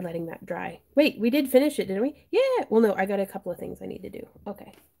perfect for letting that dry. Wait, we did finish it, didn't we? Yeah. Well, no, I got a couple of things I need to do.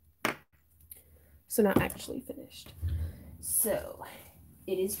 Okay. So not actually finished. So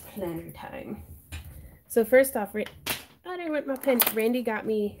it is planner time. So first off, oh, there went my pen. Randy got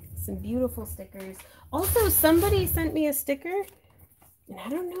me some beautiful stickers. Also, somebody sent me a sticker, and I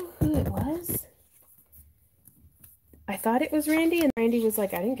don't know who it was. I thought it was Randy, and Randy was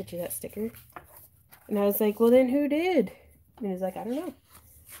like, I didn't get you that sticker. And I was like, well, then who did? And he was like, I don't know.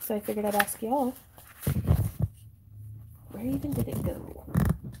 So I figured I'd ask y'all. Where even did it go?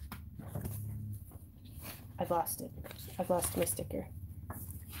 I've lost it. I've lost my sticker.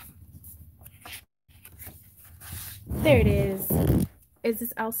 There it is. Is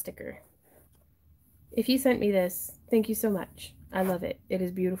this owl sticker? If you sent me this, thank you so much. I love it. It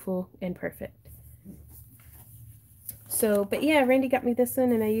is beautiful and perfect. So, but yeah, Randy got me this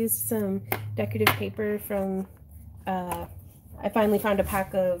one, and I used some decorative paper from, I finally found a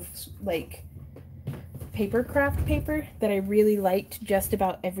pack of like paper craft paper that I really liked just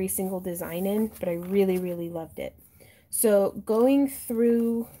about every single design in, but I really, really loved it. So going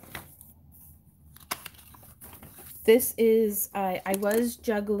through, this is, I was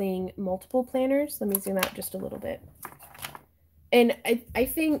juggling multiple planners. Let me zoom out just a little bit. And I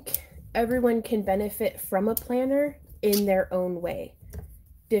think everyone can benefit from a planner in their own way.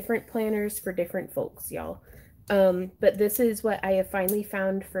 Different planners for different folks, y'all. But this is what I have finally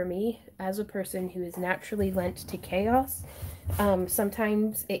found for me as a person who is naturally lent to chaos.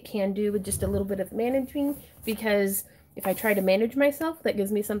 Sometimes it can do with just a little bit of managing, because if I try to manage myself, that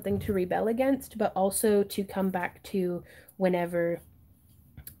gives me something to rebel against, but also to come back to whenever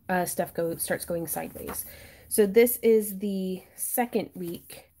stuff starts going sideways. So this is the second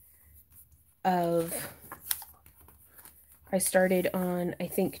week of, I started on, I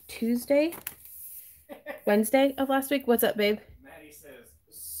think, Wednesday of last week. What's up, babe? Maddie says,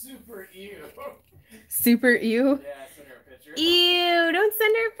 super ew. Super ew? Yeah, send her a picture. Ew, don't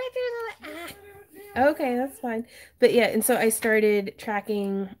send her pictures. Okay, that's fine. But yeah, and so I started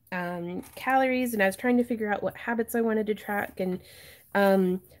tracking calories, and I was trying to figure out what habits I wanted to track. And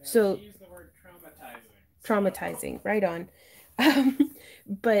so use the word traumatizing, right on.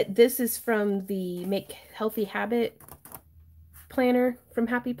 But this is from the Make Healthy Habit planner from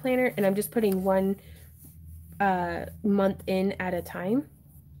Happy Planner, and I'm just putting one month in at a time.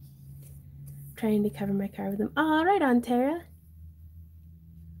 Trying to cover my car with them. All right, on Tara.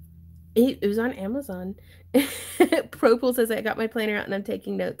 It was on Amazon. Propol says I got my planner out and I'm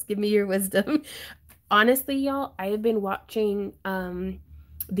taking notes. Give me your wisdom. Honestly, y'all, I have been watching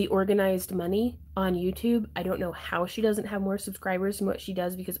The Organized Money on YouTube. I don't know how she doesn't have more subscribers than what she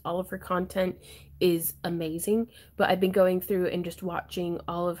does, because all of her content is amazing. But I've been going through and just watching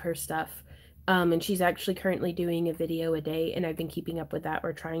all of her stuff. And she's actually currently doing a video a day, and I've been keeping up with that,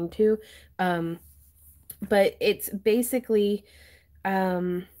 or trying to. But it's basically,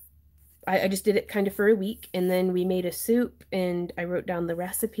 I just did it kind of for a week, and then we made a soup, and I wrote down the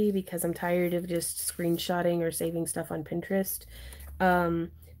recipe because I'm tired of just screenshotting or saving stuff on Pinterest.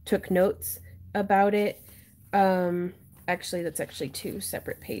 Took notes about it. Actually, that's actually 2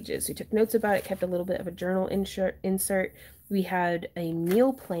 separate pages. We took notes about it, kept a little bit of a journal insert. We had a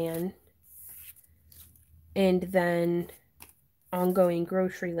meal plan, and then ongoing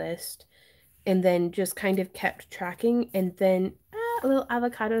grocery list, and then just kind of kept tracking. And then a little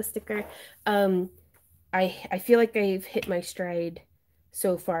avocado sticker. I feel like I've hit my stride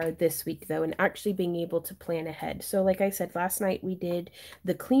so far this week, though, and actually being able to plan ahead. So like I said, last night we did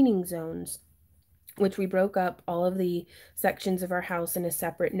the cleaning zones, which we broke up all of the sections of our house in a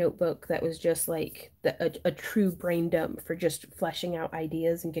separate notebook that was just like a true brain dump for just fleshing out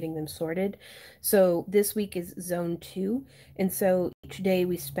ideas and getting them sorted. So this week is zone 2, and so each day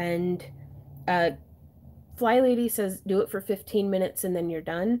we spend, Fly Lady says do it for 15 minutes and then you're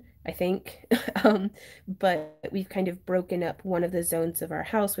done, I think. But we've kind of broken up one of the zones of our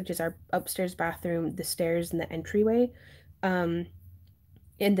house, which is our upstairs bathroom, the stairs, and the entryway. And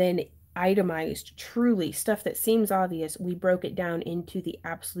then itemized, truly stuff that seems obvious, we broke it down into the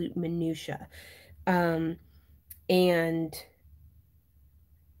absolute minutia. And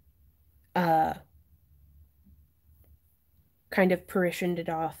kind of parishioned it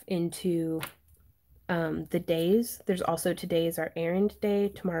off into the days. There's also, today is our errand day,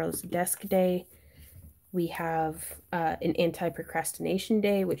 tomorrow's desk day. We have an anti-procrastination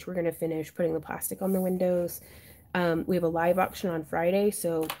day, which we're going to finish putting the plastic on the windows. We have a live auction on Friday,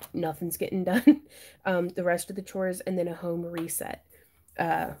 so nothing's getting done. The rest of the chores, and then a home reset.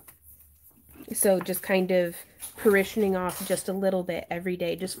 So just kind of parishioning off just a little bit every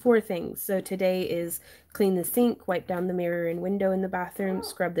day, just 4 things. So today is clean the sink, wipe down the mirror and window in the bathroom,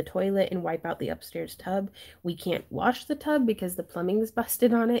 scrub the toilet, and wipe out the upstairs tub. We can't wash the tub because the plumbing is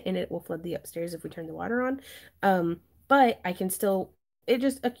busted on it and it will flood the upstairs if we turn the water on. But I can still, it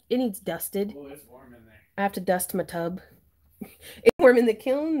needs dusted. Oh, it's warm in there. I have to dust my tub. It's warm in the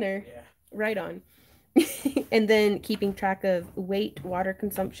kiln or Yeah. right on. And then keeping track of weight, water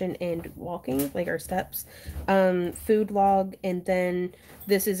consumption, and walking, like our steps, food log, and then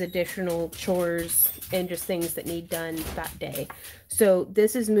this is additional chores and just things that need done that day. So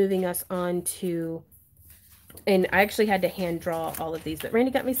this is moving us on to, and I actually had to hand draw all of these, but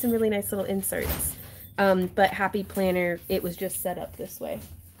Randy got me some really nice little inserts. But Happy Planner, it was just set up this way.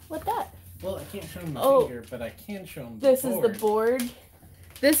 What that? Well, I can't show them the Oh. finger, but I can show them the This board. is the board.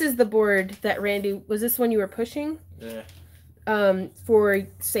 This is the board that Randy, was this one you were pushing? Yeah. For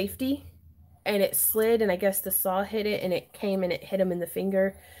safety, and it slid, and I guess the saw hit it, and it came and it hit him in the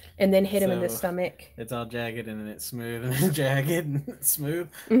finger, and then hit him in the So, stomach. It's all jagged and then it's smooth and then jagged and it's smooth.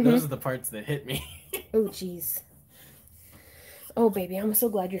 Mhm. Those are the parts that hit me. Oh, jeez. Oh, baby, I'm so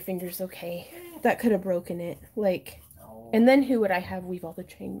glad your finger's okay. That could have broken it. Like, and then who would I have weave all the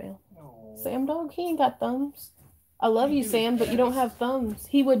chainmail? Sam dog, he ain't got thumbs. I love you, Sam, but you don't have thumbs.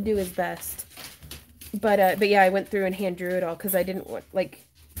 He would do his best. But yeah, I went through and hand drew it all because I didn't want, like,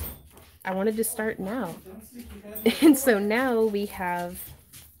 I wanted to start now. And so now we have,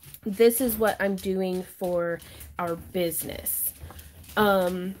 this is what I'm doing for our business.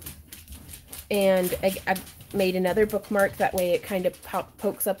 And I made another bookmark, that way it kind of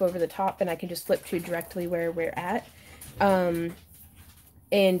pokes up over the top and I can just flip to directly where we're at.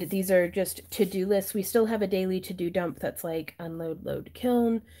 And these are just to-do lists. We still have a daily to-do dump that's like unload, load,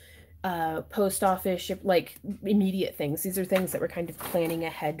 kiln, post office, ship, like immediate things. These are things that we're kind of planning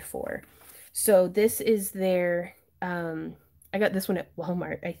ahead for. So this is their, I got this one at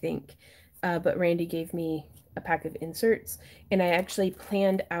Walmart, I think, but Randy gave me a pack of inserts, and I actually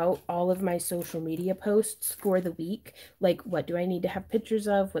planned out all of my social media posts for the week. Like, what do I need to have pictures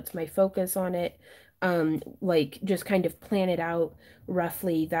of? What's my focus on it? Like, just kind of plan it out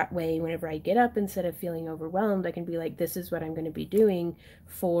roughly. That way, whenever I get up, instead of feeling overwhelmed, I can be like, this is what I'm going to be doing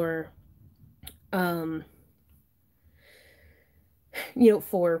for,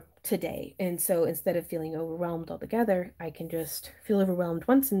 for today. And so instead of feeling overwhelmed altogether, I can just feel overwhelmed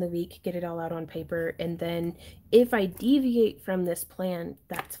once in the week, get it all out on paper, and then if I deviate from this plan,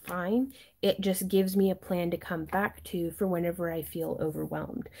 that's fine. It just gives me a plan to come back to for whenever I feel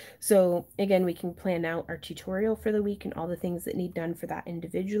overwhelmed. So again, we can plan out our tutorial for the week and all the things that need done for that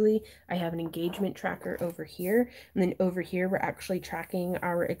individually. I have an engagement tracker over here, and then over here we're actually tracking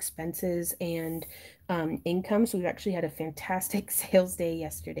our expenses and income. So we've actually had a fantastic sales day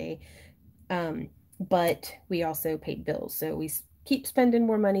yesterday, but we also paid bills, so we keep spending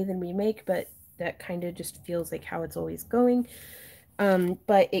more money than we make, but that kind of just feels like how it's always going.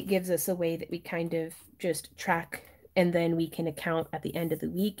 But it gives us a way that we kind of just track, and then we can account at the end of the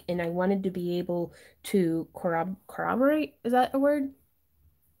week. And I wanted to be able to corroborate, is that a word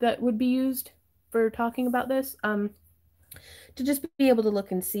that would be used for talking about this? To just be able to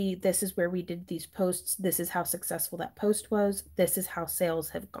look and see, this is where we did these posts, this is how successful that post was, this is how sales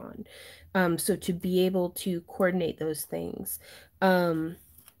have gone. So to be able to coordinate those things.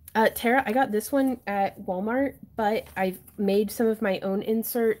 Tara, I got this one at Walmart, but I've made some of my own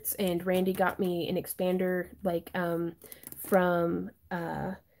inserts, and Randy got me an expander like from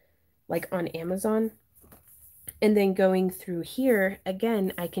like on Amazon. And then going through here,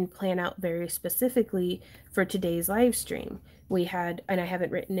 again, I can plan out very specifically for today's live stream. We had, and I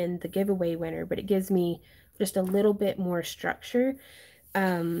haven't written in the giveaway winner, but it gives me just a little bit more structure.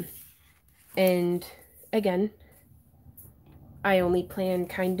 And again, I only plan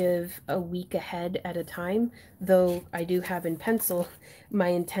kind of a week ahead at a time, though I do have in pencil my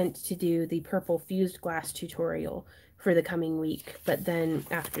intent to do the purple fused glass tutorial for the coming week. But then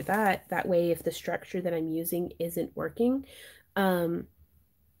after that, that way, if the structure that I'm using isn't working,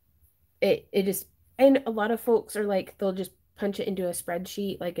 it just, and a lot of folks are like, they'll just punch it into a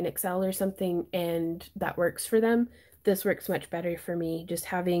spreadsheet like an Excel or something, and that works for them. This works much better for me. Just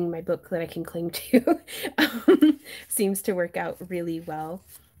having my book that I can cling to seems to work out really well.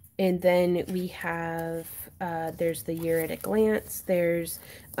 And then we have, there's the year at a glance. There's,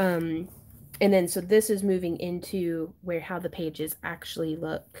 and then, so this is moving into where how the pages actually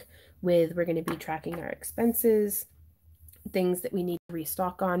look with, we're going to be tracking our expenses, things that we need to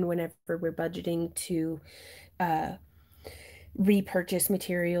restock on whenever we're budgeting to, repurchase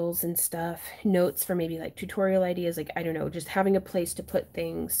materials and stuff, notes for maybe like tutorial ideas, like I don't know, just having a place to put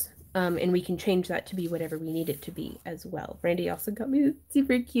things And we can change that to be whatever we need it to be as well. Randy also got me a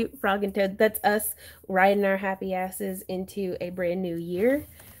super cute frog and toad. That's us riding our happy asses into a brand new year.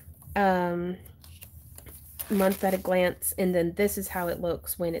 Month at a glance, and then this is how it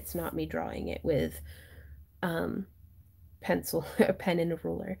looks when it's not me drawing it with pencil, a pen and a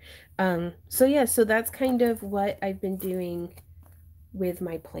ruler. So yeah, so that's kind of what I've been doing with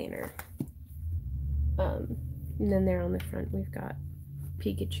my planner. And then there on the front we've got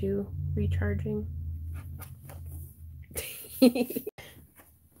Pikachu recharging.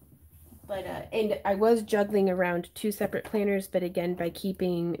 But and I was juggling around two separate planners, but again, by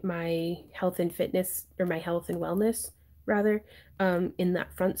keeping my health and fitness, or my health and wellness rather, in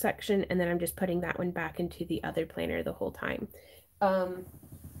that front section, and then I'm just putting that one back into the other planner the whole time.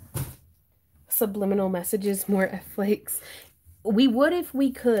 Subliminal messages, more F flakes. We would if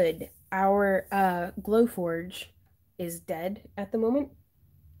we could. Our Glowforge is dead at the moment.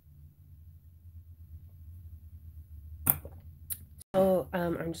 So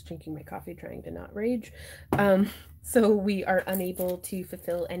I'm just drinking my coffee, trying to not rage. So we are unable to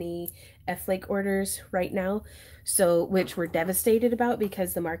fulfill any F-Flake orders right now, so which we're devastated about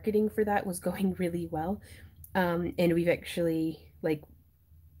because the marketing for that was going really well. And we've actually like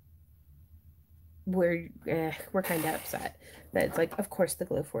we're kind of upset that it's like, of course the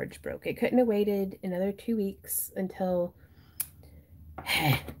Glowforge broke. It couldn't have waited another 2 weeks until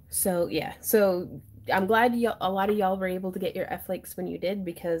so yeah. So I'm glad a lot of y'all were able to get your F-Flakes when you did,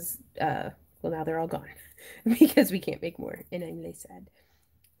 because well, now they're all gone because we can't make more, and I'm really sad.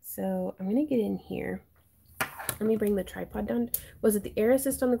 So I'm gonna get in here. Let me bring the tripod down. Was it the air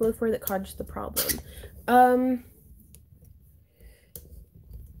assist on the Glow4 that caused the problem?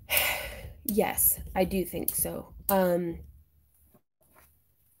 Yes, I do think so.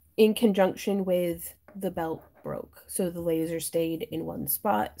 In conjunction with the belt broke, so the laser stayed in one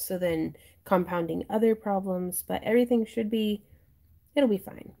spot, so then compounding other problems, but everything should be, it'll be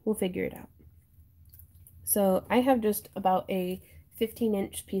fine. We'll figure it out. So I have just about a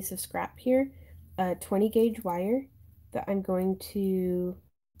 15-inch piece of scrap here, a 20 gauge wire that I'm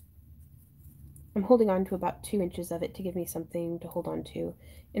holding on to about 2 inches of it to give me something to hold on to,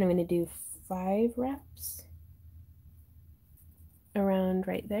 and I'm going to do 5 wraps around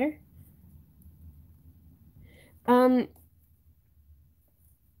right there. I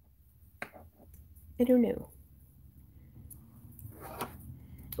don't know.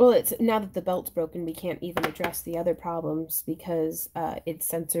 Well, it's now that the belt's broken, we can't even address the other problems because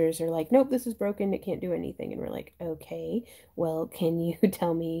its sensors are like, nope, this is broken, it can't do anything. And we're like, okay, well, can you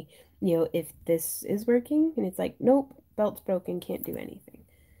tell me, if this is working? And it's like, nope, belt's broken, can't do anything.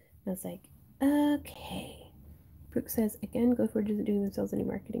 And I was like, okay. Brooke says, again, Glowforge isn't doing themselves any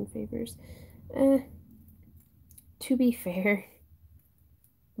marketing favors. To be fair,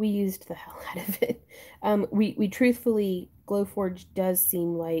 we used the hell out of it. We truthfully, Glowforge does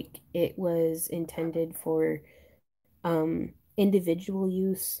seem like it was intended for individual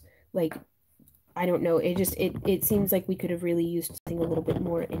use. Like, I don't know, it seems like we could have really used something a little bit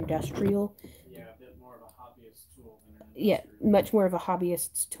more industrial. Yeah, a bit more of a hobbyist tool than an industrial. Yeah, much more of a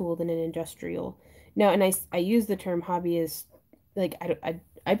hobbyist's tool than an industrial. Now, and I use the term hobbyist, like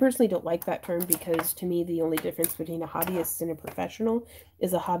I personally don't like that term, because to me the only difference between a hobbyist and a professional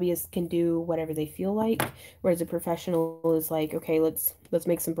is a hobbyist can do whatever they feel like, whereas a professional is like, okay, let's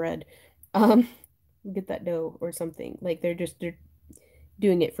make some bread, get that dough or something. Like they're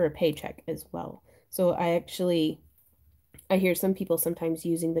doing it for a paycheck as well. So I hear some people sometimes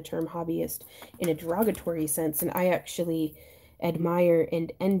using the term hobbyist in a derogatory sense, and I actually admire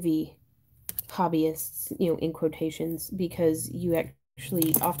and envy hobbyists, in quotations, because you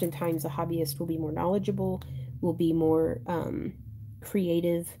actually, oftentimes a hobbyist will be more knowledgeable, will be more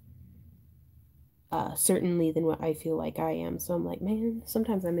creative, certainly, than what I feel like I am. So I'm like, man,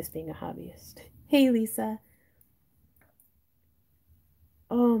 sometimes I miss being a hobbyist. Hey, Lisa.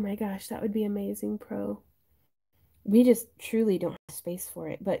 Oh my gosh, that would be amazing, Pro. We just truly don't have space for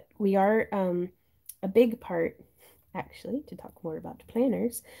it, but we are a big part, actually, to talk more about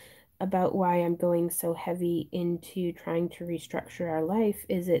planners, about why I'm going so heavy into trying to restructure our life,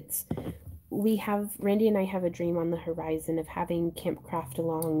 is Randy and I have a dream on the horizon of having Camp Craft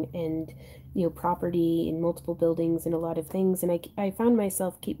Along, and property and multiple buildings and a lot of things, and I found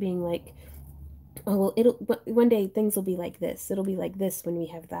myself keep being like, oh well, one day things will be like this, it'll be like this when we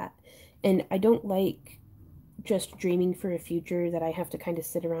have that. And I don't like just dreaming for a future that I have to kind of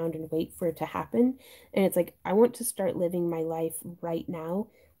sit around and wait for it to happen. And it's like, I want to start living my life right now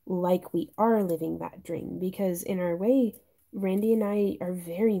like we are living that dream, because in our way, Randy and I are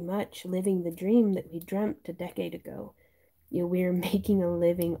very much living the dream that we dreamt a decade ago. we're making a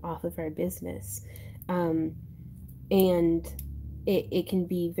living off of our business. Um, and it can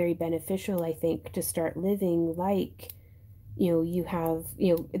be very beneficial, I think, to start living like, you have,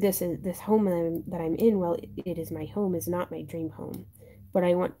 this home that I'm in. Well, it is my home, is not my dream home, but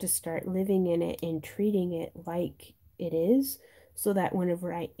I want to start living in it and treating it like it is, so that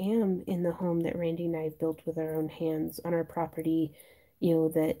whenever I am in the home that Randy and I have built with our own hands on our property,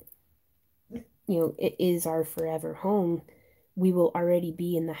 that it is our forever home, we will already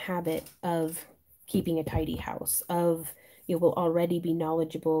be in the habit of keeping a tidy house, of, we'll already be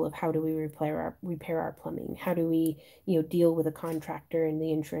knowledgeable of how do we repair our plumbing, how do we, deal with a contractor and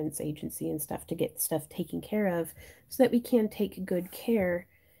the insurance agency and stuff to get stuff taken care of, so that we can take good care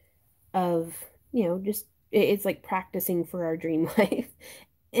of, just, it's like practicing for our dream life.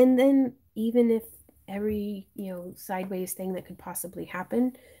 And then even if every, sideways thing that could possibly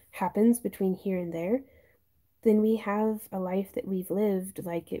happens between here and there, then we have a life that we've lived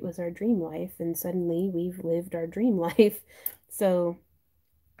like it was our dream life, and suddenly we've lived our dream life. So,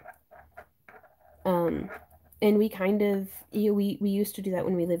 um, and we kind of, we used to do that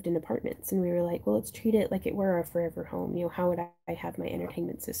when we lived in apartments, and we were like, well, let's treat it like it were our forever home. How would I have my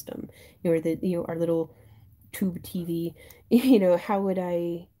entertainment system, or our little tube TV, how would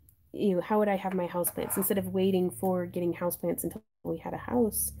I have my houseplants instead of waiting for getting houseplants until we had a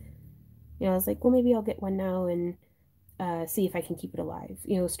house. I was like, well, maybe I'll get one now and see if I can keep it alive.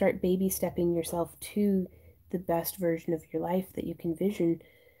 Start baby stepping yourself to the best version of your life that you can vision.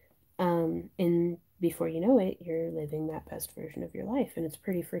 And before you know it, you're living that best version of your life, and it's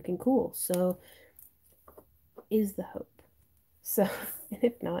pretty freaking cool. So, is the hope. So, and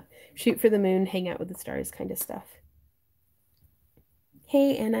if not, shoot for the moon, hang out with the stars kind of stuff.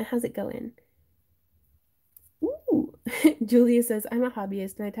 Hey, Anna, how's it going? Ooh. Julia says, I'm a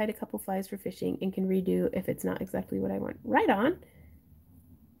hobbyist and I tied a couple flies for fishing and can redo if it's not exactly what I want. Right on.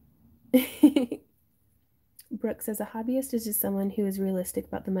 Brooke says, a hobbyist is just someone who is realistic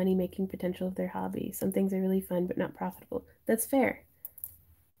about the money-making potential of their hobby. Some things are really fun but not profitable. That's fair.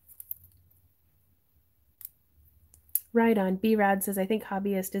 Right on. B Rad says, I think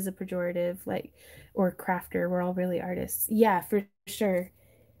hobbyist is a pejorative, like, or crafter. We're all really artists. Yeah, for sure.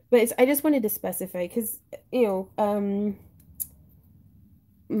 But I just wanted to specify because,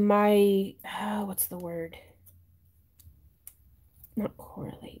 my, what's the word? Not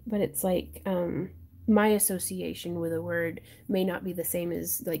correlate, but it's like, my association with a word may not be the same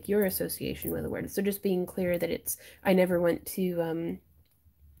as like your association with a word. So just being clear that I never went to,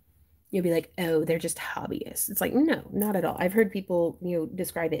 you'll be like, oh, they're just hobbyists. It's like, no, not at all. I've heard people,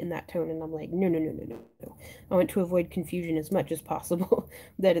 describe it in that tone, and I'm like, no, no, no, no, no, no. I want to avoid confusion as much as possible.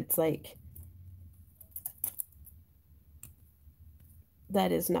 That it's like,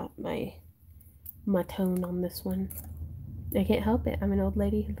 that is not my tone on this one. I can't help it. I'm an old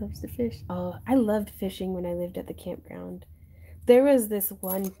lady who loves to fish. Oh, I loved fishing when I lived at the campground. There was this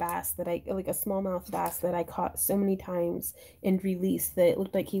one bass that like a smallmouth bass that I caught so many times and released that it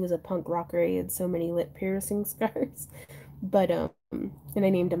looked like he was a punk rocker. He had so many lip piercing scars. But and I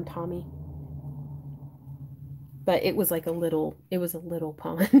named him Tommy. But it was like it was a little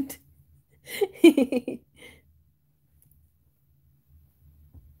pond.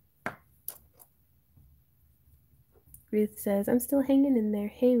 Ruth says, I'm still hanging in there.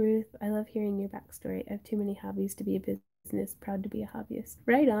 Hey, Ruth, I love hearing your backstory. I have too many hobbies to be a business. Proud to be a hobbyist.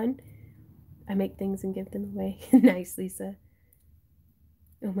 Right on. I make things and give them away. Nice, Lisa.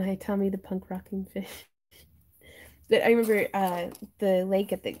 Oh my, Tommy the punk rocking fish. But I remember the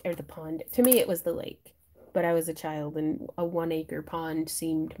lake or the pond. To me, it was the lake, but I was a child, and a 1 acre pond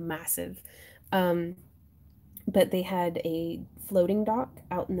seemed massive. Um, but they had a floating dock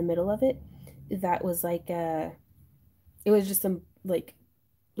out in the middle of it that was like it was just some like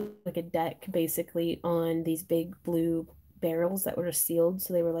a deck basically on these big blue barrels that were sealed,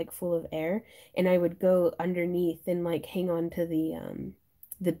 so they were like full of air, and I would go underneath and like hang on to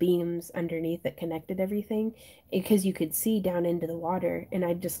the beams underneath that connected everything, because you could see down into the water, and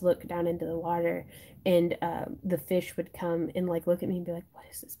I'd just look down into the water, and the fish would come and like look at me and be like, what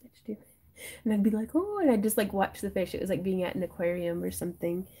is this bitch doing? And I'd be like, oh, and I'd just like watch the fish. It was like being at an aquarium or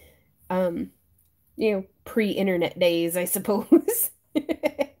something. um Pre-internet days, I suppose.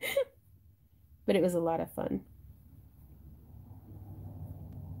 But it was a lot of fun.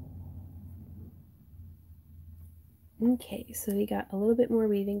 Okay, so we got a little bit more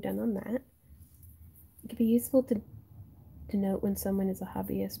weaving done on that. It could be useful to note when someone is a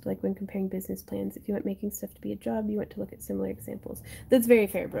hobbyist, like when comparing business plans. If you want making stuff to be a job, you want to look at similar examples. That's very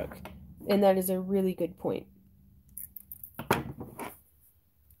fair, Brooke. And that is a really good point.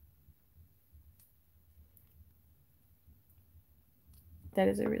 That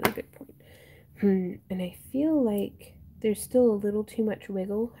is a really good point. And I feel like there's still a little too much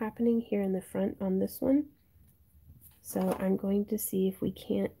wiggle happening here in the front on this one. So I'm going to see if we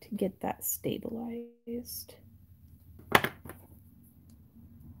can't get that stabilized.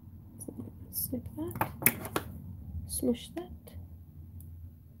 So snip that, smush that.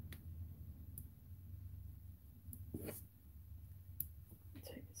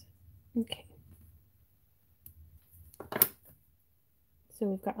 Okay. So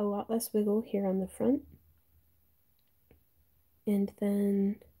we've got a lot less wiggle here on the front. And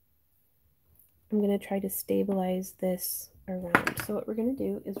then I'm going to try to stabilize this around. So what we're going to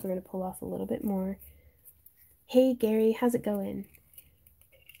do is we're going to pull off a little bit more. Hey Gary, how's it going?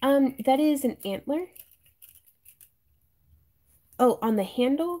 That is an antler. Oh, on the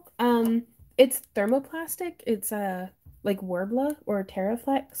handle, it's thermoplastic. It's like Worbla or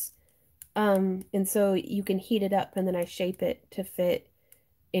Terraflex. And so you can heat it up and then I shape it to fit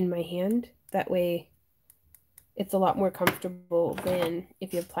in my hand. That way it's a lot more comfortable than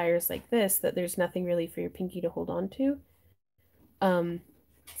if you have pliers like this, that there's nothing really for your pinky to hold on to.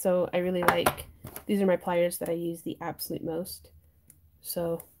 So I really like, these are my pliers that I use the absolute most.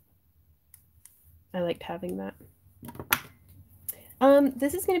 So I liked having that.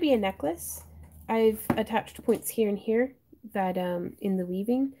 This is going to be a necklace. I've attached points here and here that in the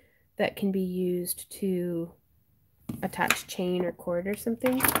weaving that can be used to attach chain or cord or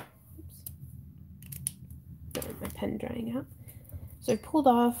something. Oops. My pen drying out. So I pulled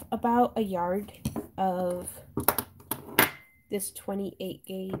off about a yard of this 28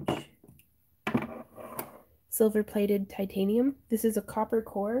 gauge silver plated titanium. This is a copper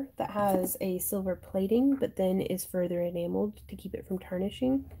core that has a silver plating, but then is further enameled to keep it from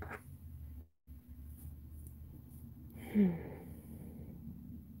tarnishing.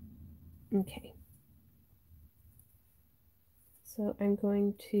 Okay. So I'm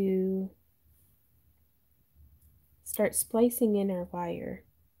going to start splicing in our wire,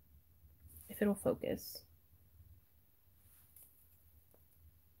 if it'll focus.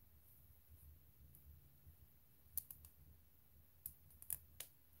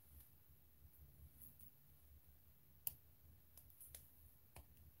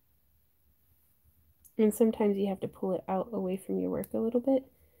 And sometimes you have to pull it out away from your work a little bit.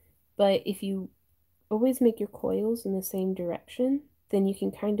 But if you always make your coils in the same direction, then you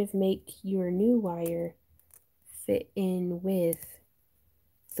can kind of make your new wire fit in with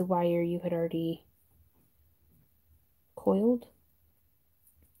the wire you had already coiled.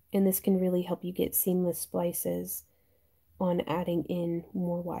 And this can really help you get seamless splices on adding in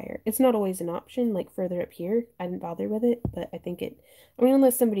more wire. It's not always an option, like further up here, I didn't bother with it, but I think it, I mean,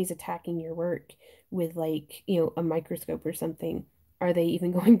 unless somebody's attacking your work with like, you know, a microscope or something, are they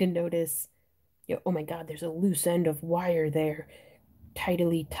even going to notice, you know, oh my God, there's a loose end of wire there,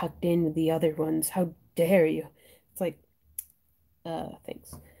 tidily tucked in with the other ones. How dare you? It's like,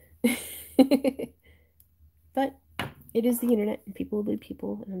 thanks. But it is the internet and people will be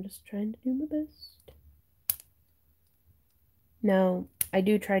people, and I'm just trying to do my best. Now, I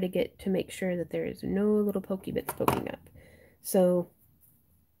do try to get to make sure that there is no little pokey bits poking up. So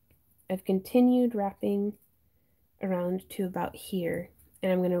I've continued wrapping around to about here,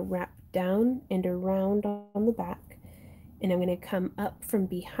 and I'm going to wrap down and around on the back, and I'm going to come up from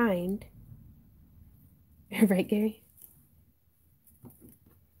behind. Right, Gary?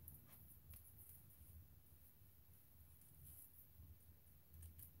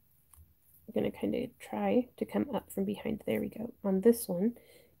 I'm going to kind of try to come up from behind. There we go. On this one,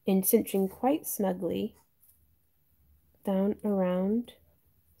 and cinching quite snugly down around,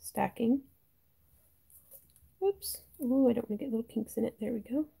 stacking. Oops. Oh, I don't want to get little kinks in it. There we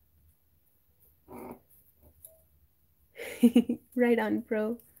go. Right on,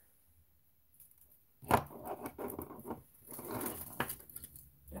 pro.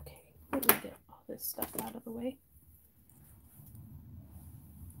 Okay, let me get all this stuff out of the way.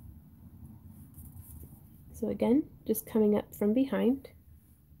 So again, just coming up from behind.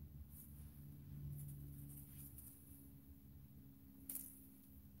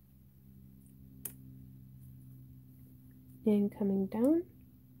 And coming down,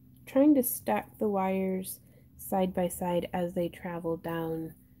 trying to stack the wires side by side as they travel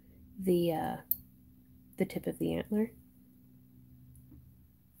down the tip of the antler.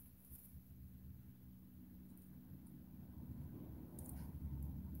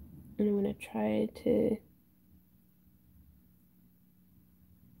 And I'm going to try to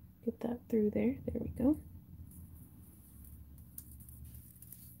get that through there. There we go.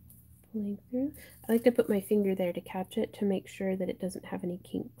 Pulling through. I like to put my finger there to catch it to make sure that it doesn't have any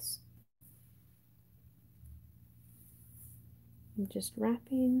kinks. I'm just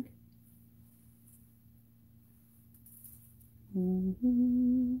wrapping.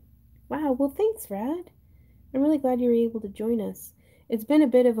 Wow, well, thanks, Rad. I'm really glad you were able to join us. It's been a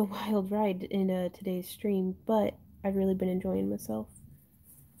bit of a wild ride in today's stream, but I've really been enjoying myself.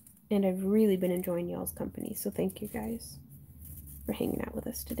 And I've really been enjoying y'all's company, so thank you guys for hanging out with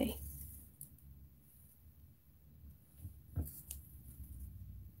us today.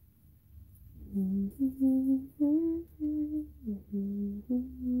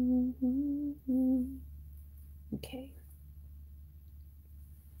 Okay.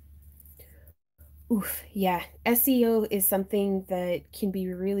 Oof, yeah. SEO is something that can be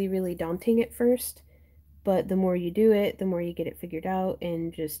really, really daunting at first, but the more you do it, the more you get it figured out,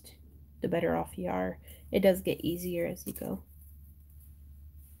 and just the better off you are. It does get easier as you go.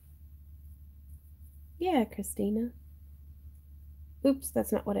 Yeah, Christina. Oops,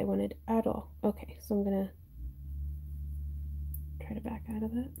 that's not what I wanted at all. Okay, so I'm gonna try to back out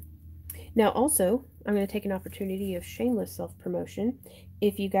of that. Now, also, I'm going to take an opportunity of shameless self-promotion.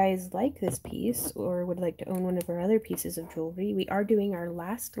 If you guys like this piece or would like to own one of our other pieces of jewelry, we are doing our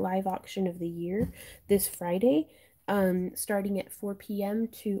last live auction of the year this Friday, starting at 4 p.m.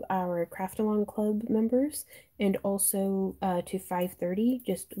 to our Craft Along Club members, and also to 5:30,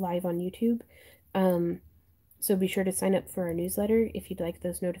 just live on YouTube. So be sure to sign up for our newsletter if you'd like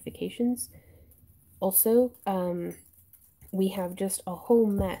those notifications. Also, we have just a whole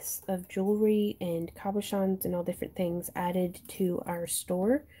mess of jewelry and cabochons and all different things added to our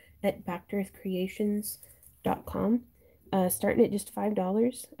store at backearthcreations.com. Starting at just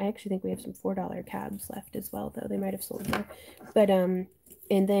 $5. I actually think we have some $4 cabs left as well, though they might have sold more. But and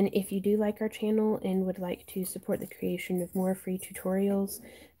then if you do like our channel and would like to support the creation of more free tutorials,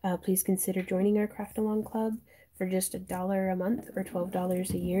 please consider joining our Craft Along Club for just $1 a month or $12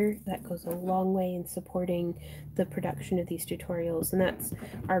 a year. That goes a long way in supporting the production of these tutorials, and that's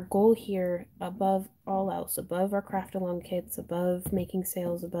our goal here above all else, above our Craft Along kits, above making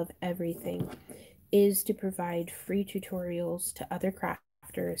sales, above everything, is to provide free tutorials to other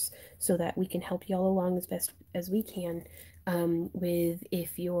crafters so that we can help y'all along as best as we can with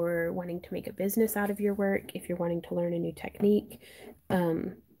if you're wanting to make a business out of your work, if you're wanting to learn a new technique.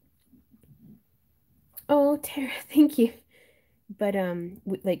 Oh, Tara, thank you. But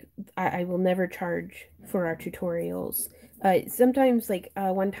like I will never charge for our tutorials. Sometimes like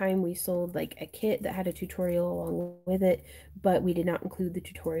one time we sold like a kit that had a tutorial along with it, but we did not include the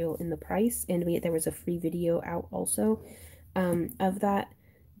tutorial in the price, and there was a free video out also of that.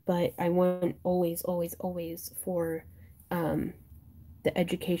 But I want always, always, always for the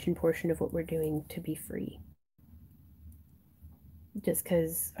education portion of what we're doing to be free. Just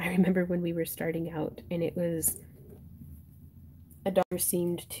because I remember when we were starting out and it was $1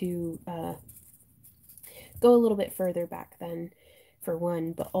 seemed to go a little bit further back then, for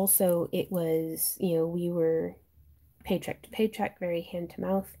one, but also it was, we were paycheck to paycheck, very hand to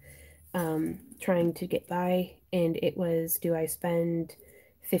mouth, trying to get by, and it was, do I spend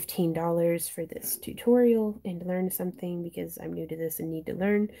 $15 for this tutorial and learn something because I'm new to this and need to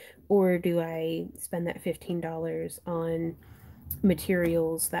learn, or do I spend that $15 on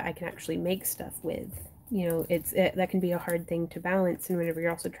materials that I can actually make stuff with? That can be a hard thing to balance, and whenever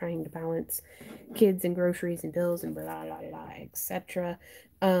you're also trying to balance kids and groceries and bills and blah blah blah, blah etc.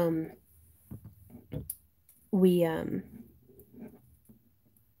 We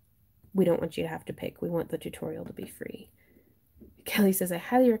don't want you to have to pick. We want the tutorial to be free. Kelly says, I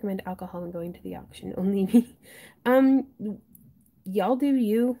highly recommend alcohol when going to the auction. Only me. Y'all do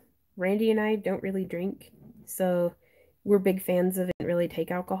you. Randy and I don't really drink, so we're big fans of it. Really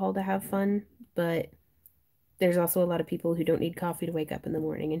take alcohol to have fun, but there's also a lot of people who don't need coffee to wake up in the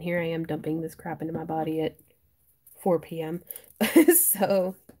morning, and here I am dumping this crap into my body at 4 p.m.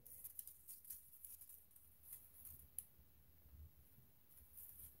 So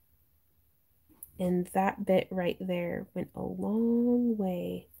and that bit right there went a long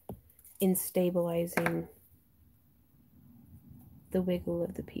way in stabilizing the wiggle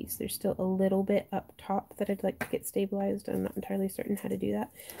of the piece. There's still a little bit up top that I'd like to get stabilized. I'm not entirely certain how to do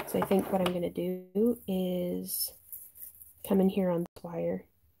that. So I think what I'm going to do is come in here on this wire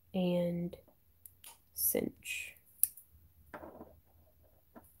and cinch.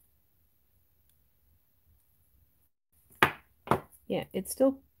 Yeah, it's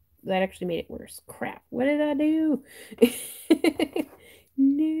still, that actually made it worse. Crap, what did I do?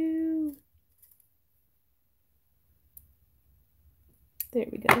 No. There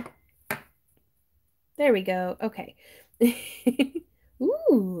we go. There we go. Okay.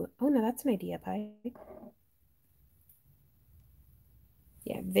 Ooh. Oh, no, that's an idea pie.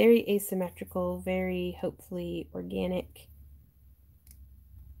 Yeah, very asymmetrical, very hopefully organic.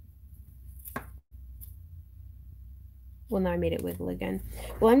 Well, now I made it wiggle again.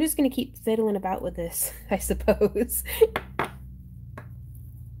 Well, I'm just going to keep fiddling about with this, I suppose.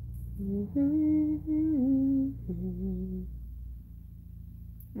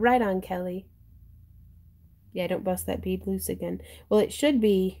 Right on, Kelly. Yeah, don't bust that bead loose again. Well, it should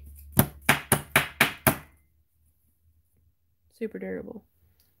be super durable.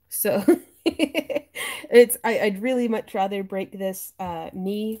 So I'd really much rather break this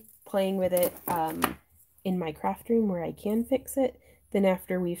me playing with it in my craft room where I can fix it than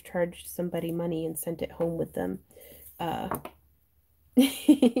after we've charged somebody money and sent it home with them.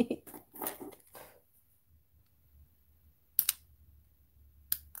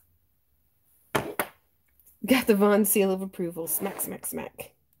 Got the Vaughn seal of approval. Smack, smack,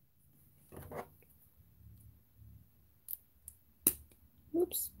 smack.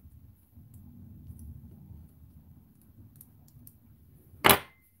 Oops.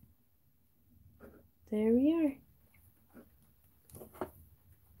 There we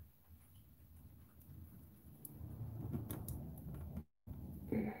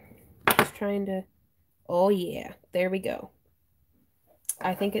are. Just trying to... Oh, yeah. There we go.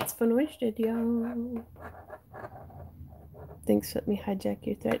 I think it's finished, y'all. Thanks for letting me hijack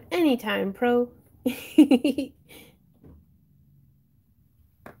your thread. Anytime, pro.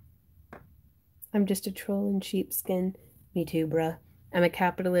 I'm just a troll in sheepskin. Me too, bruh. I'm a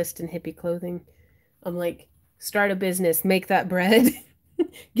capitalist in hippie clothing. I'm like, start a business, make that bread,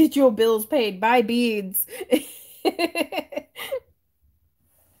 get your bills paid, buy beads.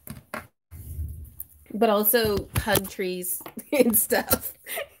 But also hug trees and stuff.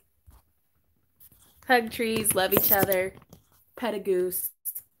 Hug trees, love each other, pet a goose.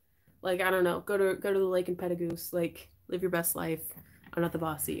 Like, I don't know, go to the lake and pet a goose. Like, live your best life. I'm not the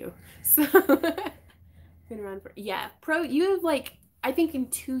boss of you. So been around for, yeah, pro, you have like, I think in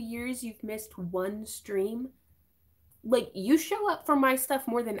 2 years you've missed one stream. Like, you show up for my stuff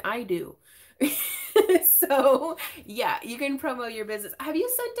more than I do. So yeah, you can promote your business. Have you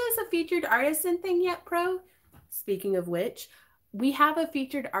sent us a featured artisan thing yet, pro? Speaking of which, we have a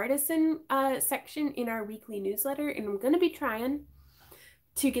featured artisan section in our weekly newsletter, and I'm going to be trying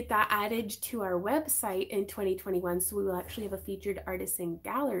to get that added to our website in 2021. So we will actually have a featured artisan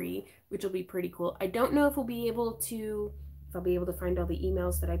gallery, which will be pretty cool. I don't know if I'll be able to find all the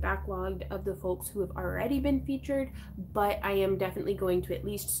emails that I backlogged of the folks who have already been featured, but I am definitely going to at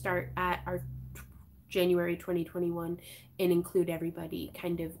least start at our January 2021 and include everybody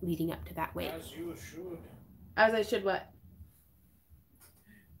kind of leading up to that way. As you should. As I should what?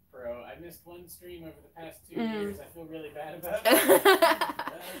 Bro, I missed one stream over the past 2 years. I feel really bad about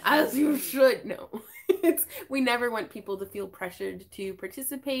it. As you should. No. We never want people to feel pressured to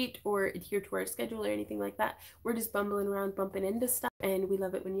participate or adhere to our schedule or anything like that. We're just bumbling around, bumping into stuff, and we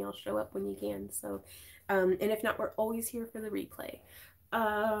love it when y'all show up when you can. So, and if not, we're always here for the replay.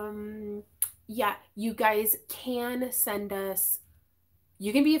 Yeah, you guys can send us,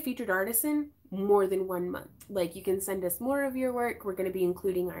 you can be a featured artisan more than 1 month. Like, you can send us more of your work. We're going to be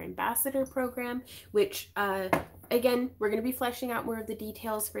including our ambassador program, which again, we're going to be fleshing out more of the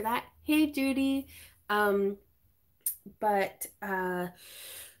details for that. Hey Judy. But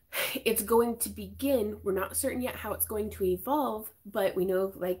it's going to begin, we're not certain yet how it's going to evolve, but we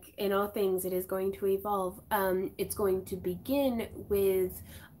know, like in all things, it is going to evolve. It's going to begin with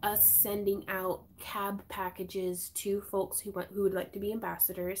us sending out cab packages to folks who would like to be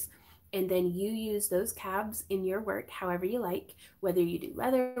ambassadors, and then you use those cabs in your work however you like, whether you do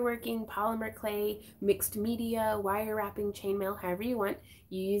leatherworking, polymer clay, mixed media, wire wrapping, chainmail, however you want.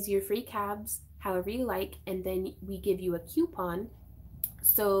 You use your free cabs however you like, and then we give you a coupon.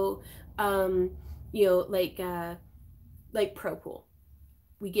 So you know, like ProPool,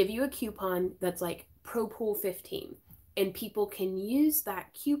 we give you a coupon that's like ProPool 15, and people can use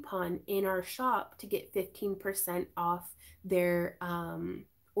that coupon in our shop to get 15% off their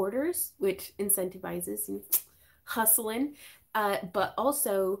orders, which incentivizes and hustling, but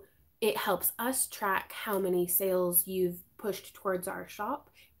also it helps us track how many sales you've pushed towards our shop,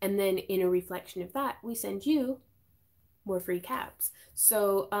 and then in a reflection of that, we send you more free cabs.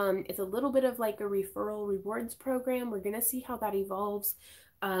 So it's a little bit of like a referral rewards program. We're gonna see how that evolves,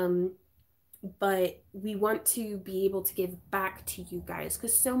 but we want to be able to give back to you guys,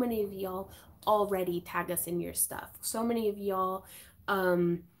 because so many of y'all already tag us in your stuff. So many of y'all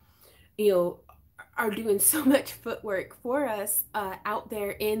you know, are doing so much footwork for us out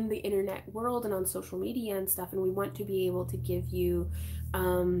there in the internet world and on social media and stuff, and we want to be able to give you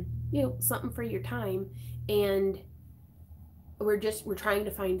you know, something for your time, and we're trying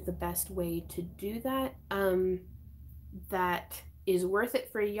to find the best way to do that, that is worth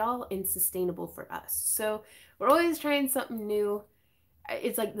it for y'all and sustainable for us. So we're always trying something new.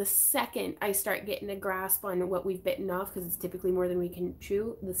 It's like the second I start getting a grasp on what we've bitten off, because it's typically more than we can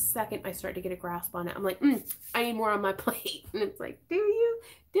chew, the second I start to get a grasp on it, I'm like, I need more on my plate. And it's like, do you?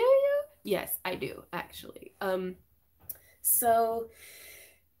 Do you? Yes, I do, actually. So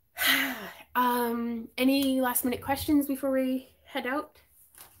any last minute questions before we head out?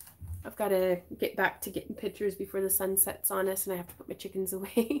 I've got to get back to getting pictures before the sun sets on us, and I have to put my chickens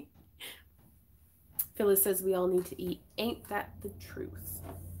away. Phyllis says we all need to eat. Ain't that the truth?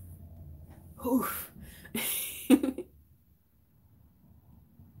 Oof.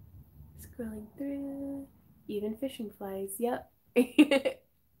 Scrolling through. Even fishing flies. Yep.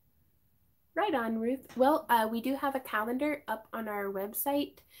 Right on, Ruth. Well, we do have a calendar up on our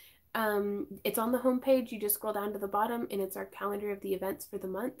website. It's on the homepage. You just scroll down to the bottom and it's our calendar of the events for the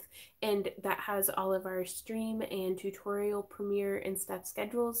month, and that has all of our stream and tutorial, premiere, and stuff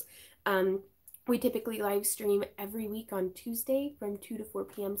schedules. We typically live stream every week on Tuesday from 2 to 4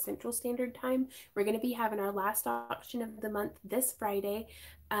 p.m. Central Standard Time. We're going to be having our last auction of the month this Friday.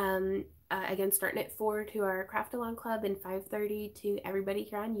 Again, starting at 4 to our Craft Along Club and 5:30 to everybody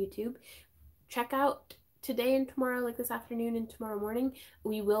here on YouTube. Check out today and tomorrow, like this afternoon and tomorrow morning.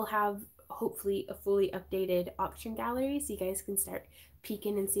 We will have hopefully a fully updated auction gallery, so you guys can start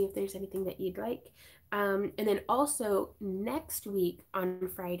peeking and see if there's anything that you'd like. And then also next week on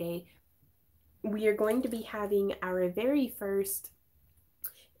Friday, we are going to be having our very first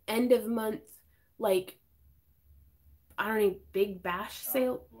end of month, like, I don't know, big bash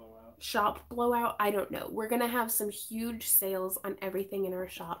sale, shop blowout. I don't know. We're going to have some huge sales on everything in our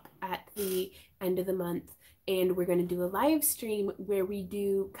shop at the end of the month. And we're going to do a live stream where we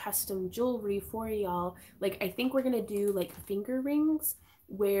do custom jewelry for y'all. Like, I think we're going to do like finger rings,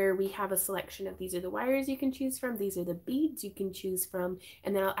 where we have a selection of these are the wires you can choose from, these are the beads you can choose from,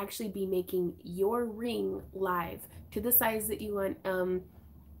 and then I'll actually be making your ring live to the size that you want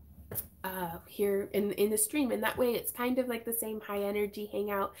here in the stream. And that way it's kind of like the same high energy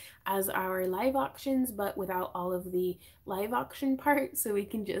hangout as our live auctions, but without all of the live auction part, so we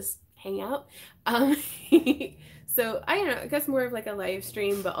can just hang out. So I don't know, I guess more of like a live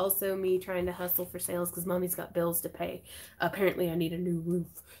stream, but also me trying to hustle for sales because mommy's got bills to pay. Apparently I need a new roof.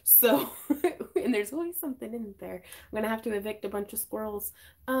 So, and there's always something in there. I'm gonna have to evict a bunch of squirrels.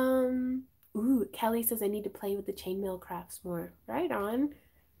 Ooh, Kelly says I need to play with the chainmail crafts more. Right on.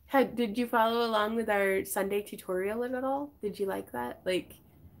 Did you follow along with our Sunday tutorial at all? Did you like that? Like,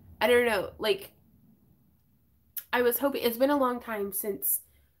 I don't know, like, I was hoping, it's been a long time since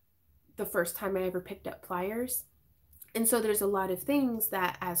the first time I ever picked up pliers. And so there's a lot of things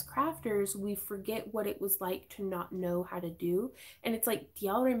that as crafters, we forget what it was like to not know how to do. And it's like, do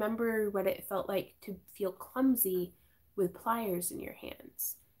y'all remember what it felt like to feel clumsy with pliers in your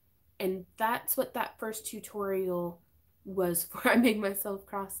hands? And that's what that first tutorial was for. I made myself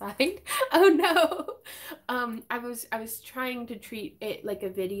cross-eyed. Oh no. I was trying to treat it like a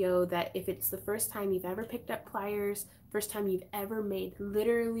video that if it's the first time you've ever picked up pliers, first time you've ever made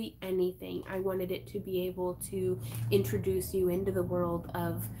literally anything, I wanted it to be able to introduce you into the world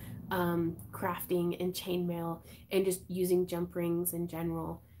of crafting and chainmail and just using jump rings in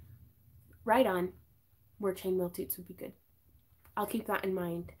general. Right on. More chainmail toots would be good. I'll keep that in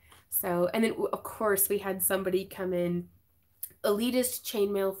mind. So, and then of course we had somebody come in. Elitist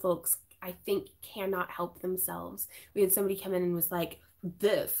chainmail folks, I think, cannot help themselves. We had somebody come in and was like,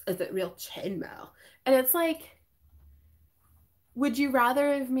 this is a real chainmail. And it's like, would you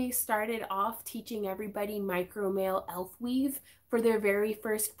rather have me started off teaching everybody micromail elf weave for their very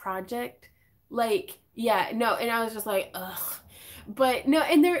first project? Like, yeah, no. And I was just like, ugh. But no,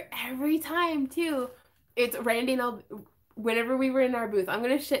 and they're every time too. It's Randy and I'll, whenever we were in our booth, I'm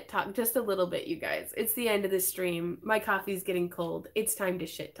gonna shit talk just a little bit, you guys. It's the end of the stream. My coffee's getting cold. It's time to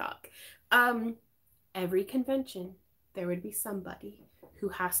shit talk. Every convention, there would be somebody who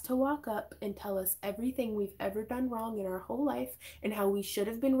has to walk up and tell us everything we've ever done wrong in our whole life and how we should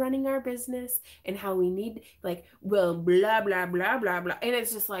have been running our business and how we need, like, well, blah, blah, blah, blah, blah. And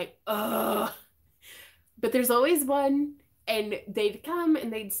it's just like, ugh. But there's always one. And they'd come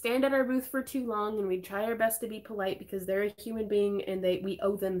and they'd stand at our booth for too long, and we'd try our best to be polite because they're a human being and we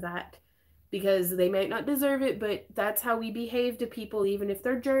owe them that, because they might not deserve it, but that's how we behave to people, even if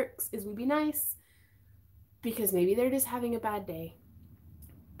they're jerks, is we be nice, because maybe they're just having a bad day.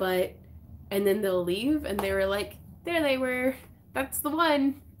 But, and then they'll leave and they were like, there they were, that's the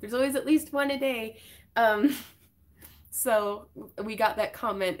one. There's always at least one a day. So we got that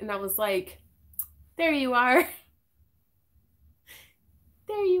comment and I was like, there you are.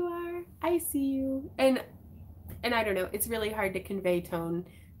 There you are. I see you. And And I don't know, it's really hard to convey tone,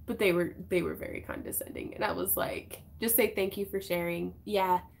 but they were very condescending. And I was like, just say thank you for sharing.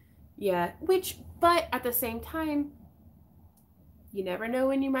 Yeah. Yeah. Which, but at the same time, you never know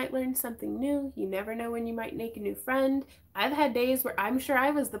when you might learn something new. You never know when you might make a new friend. I've had days where I'm sure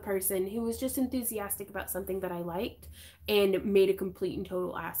I was the person who was just enthusiastic about something that I liked and made a complete and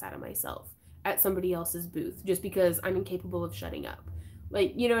total ass out of myself at somebody else's booth just because I'm incapable of shutting up.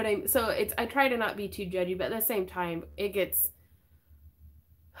 Like, you know what I mean? So it's, I try to not be too judgy, but at the same time, it gets.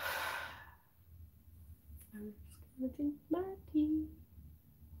 I'm just gonna drink my tea.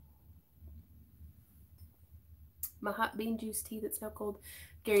 My hot bean juice tea that's now cold.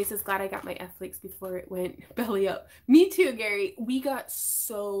 Gary says, glad I got my F-Flix before it went belly up. Me too, Gary. We got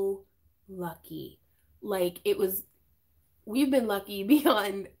so lucky. Like, it was, we've been lucky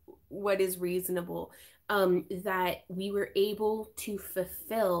beyond what is reasonable, that we were able to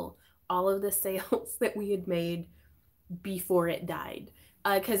fulfill all of the sales that we had made before it died.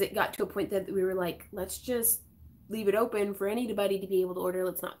 Because it got to a point that we were like, let's just leave it open for anybody to be able to order.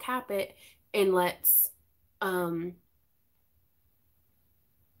 Let's not cap it. And let's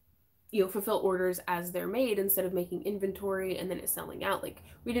fulfill orders as they're made instead of making inventory and then it's selling out. Like,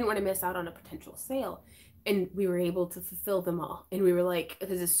 we didn't want to miss out on a potential sale, and we were able to fulfill them all. And we were like,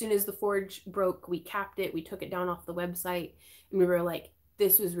 because as soon as the forge broke, we capped it, we took it down off the website, and we were like,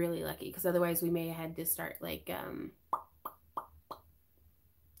 this was really lucky, because otherwise we may have had to start like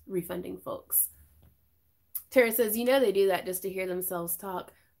refunding folks. Tara says, they do that just to hear themselves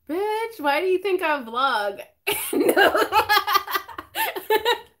talk. Bitch, why do you think I vlog? No.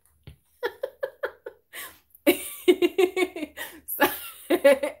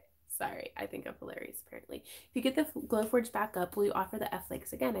 Sorry, I think I'm hilarious, apparently. If you get the Glowforge back up, will you offer the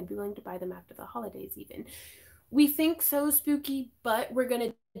F-Flakes again? I'd be willing to buy them after the holidays even. We think so, Spooky, but we're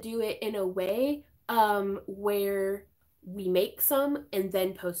going to do it in a way where we make some and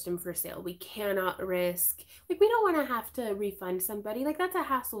then post them for sale. We cannot risk, like, we don't want to have to refund somebody. Like, that's a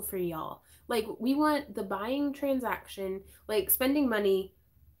hassle for y'all. Like, we want the buying transaction, like, spending money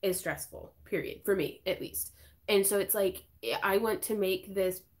is stressful, period, for me at least. And so it's like, I want to make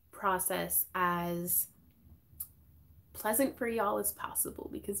this process as pleasant for y'all as possible,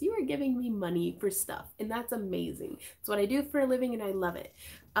 because you are giving me money for stuff, and that's amazing. It's what I do for a living and I love it.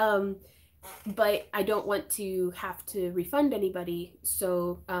 But I don't want to have to refund anybody,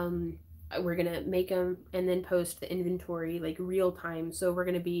 so we're gonna make them and then post the inventory like real time. So we're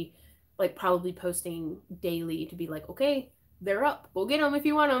gonna be like probably posting daily to be like, okay, they're up, go get them if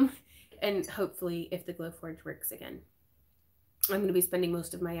you want them. And hopefully, if the Glowforge works again, I'm going to be spending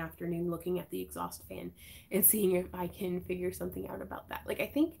most of my afternoon looking at the exhaust fan and seeing if I can figure something out about that. Like, I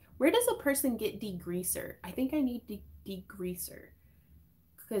think, where does a person get degreaser? I think I need degreaser.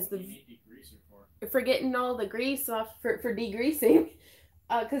 Because the for getting all the grease off for degreasing.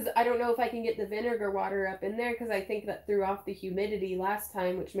 Because I don't know if I can get the vinegar water up in there, because I think that threw off the humidity last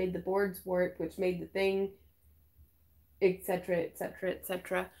time, which made the boards warp, which made the thing, etc., etc.,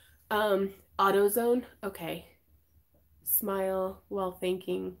 etc. AutoZone, okay. Smile while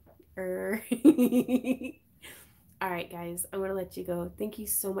thinking. All right, guys, I'm gonna let you go. Thank you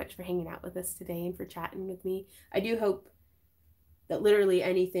so much for hanging out with us today and for chatting with me. I do hope that literally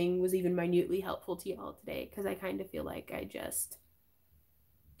anything was even minutely helpful to y'all today, because I kind of feel like I just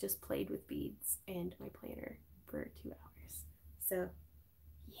played with beads and my planner for 2 hours. So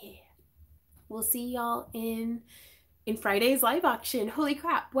yeah, we'll see y'all in Friday's live auction. Holy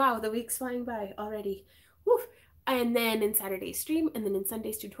crap, wow, the week's flying by already. Woo. And then in Saturday's stream, and then in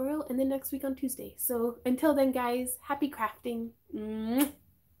Sunday's tutorial, and then next week on Tuesday. So until then, guys, happy crafting.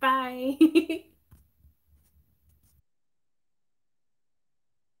 Bye.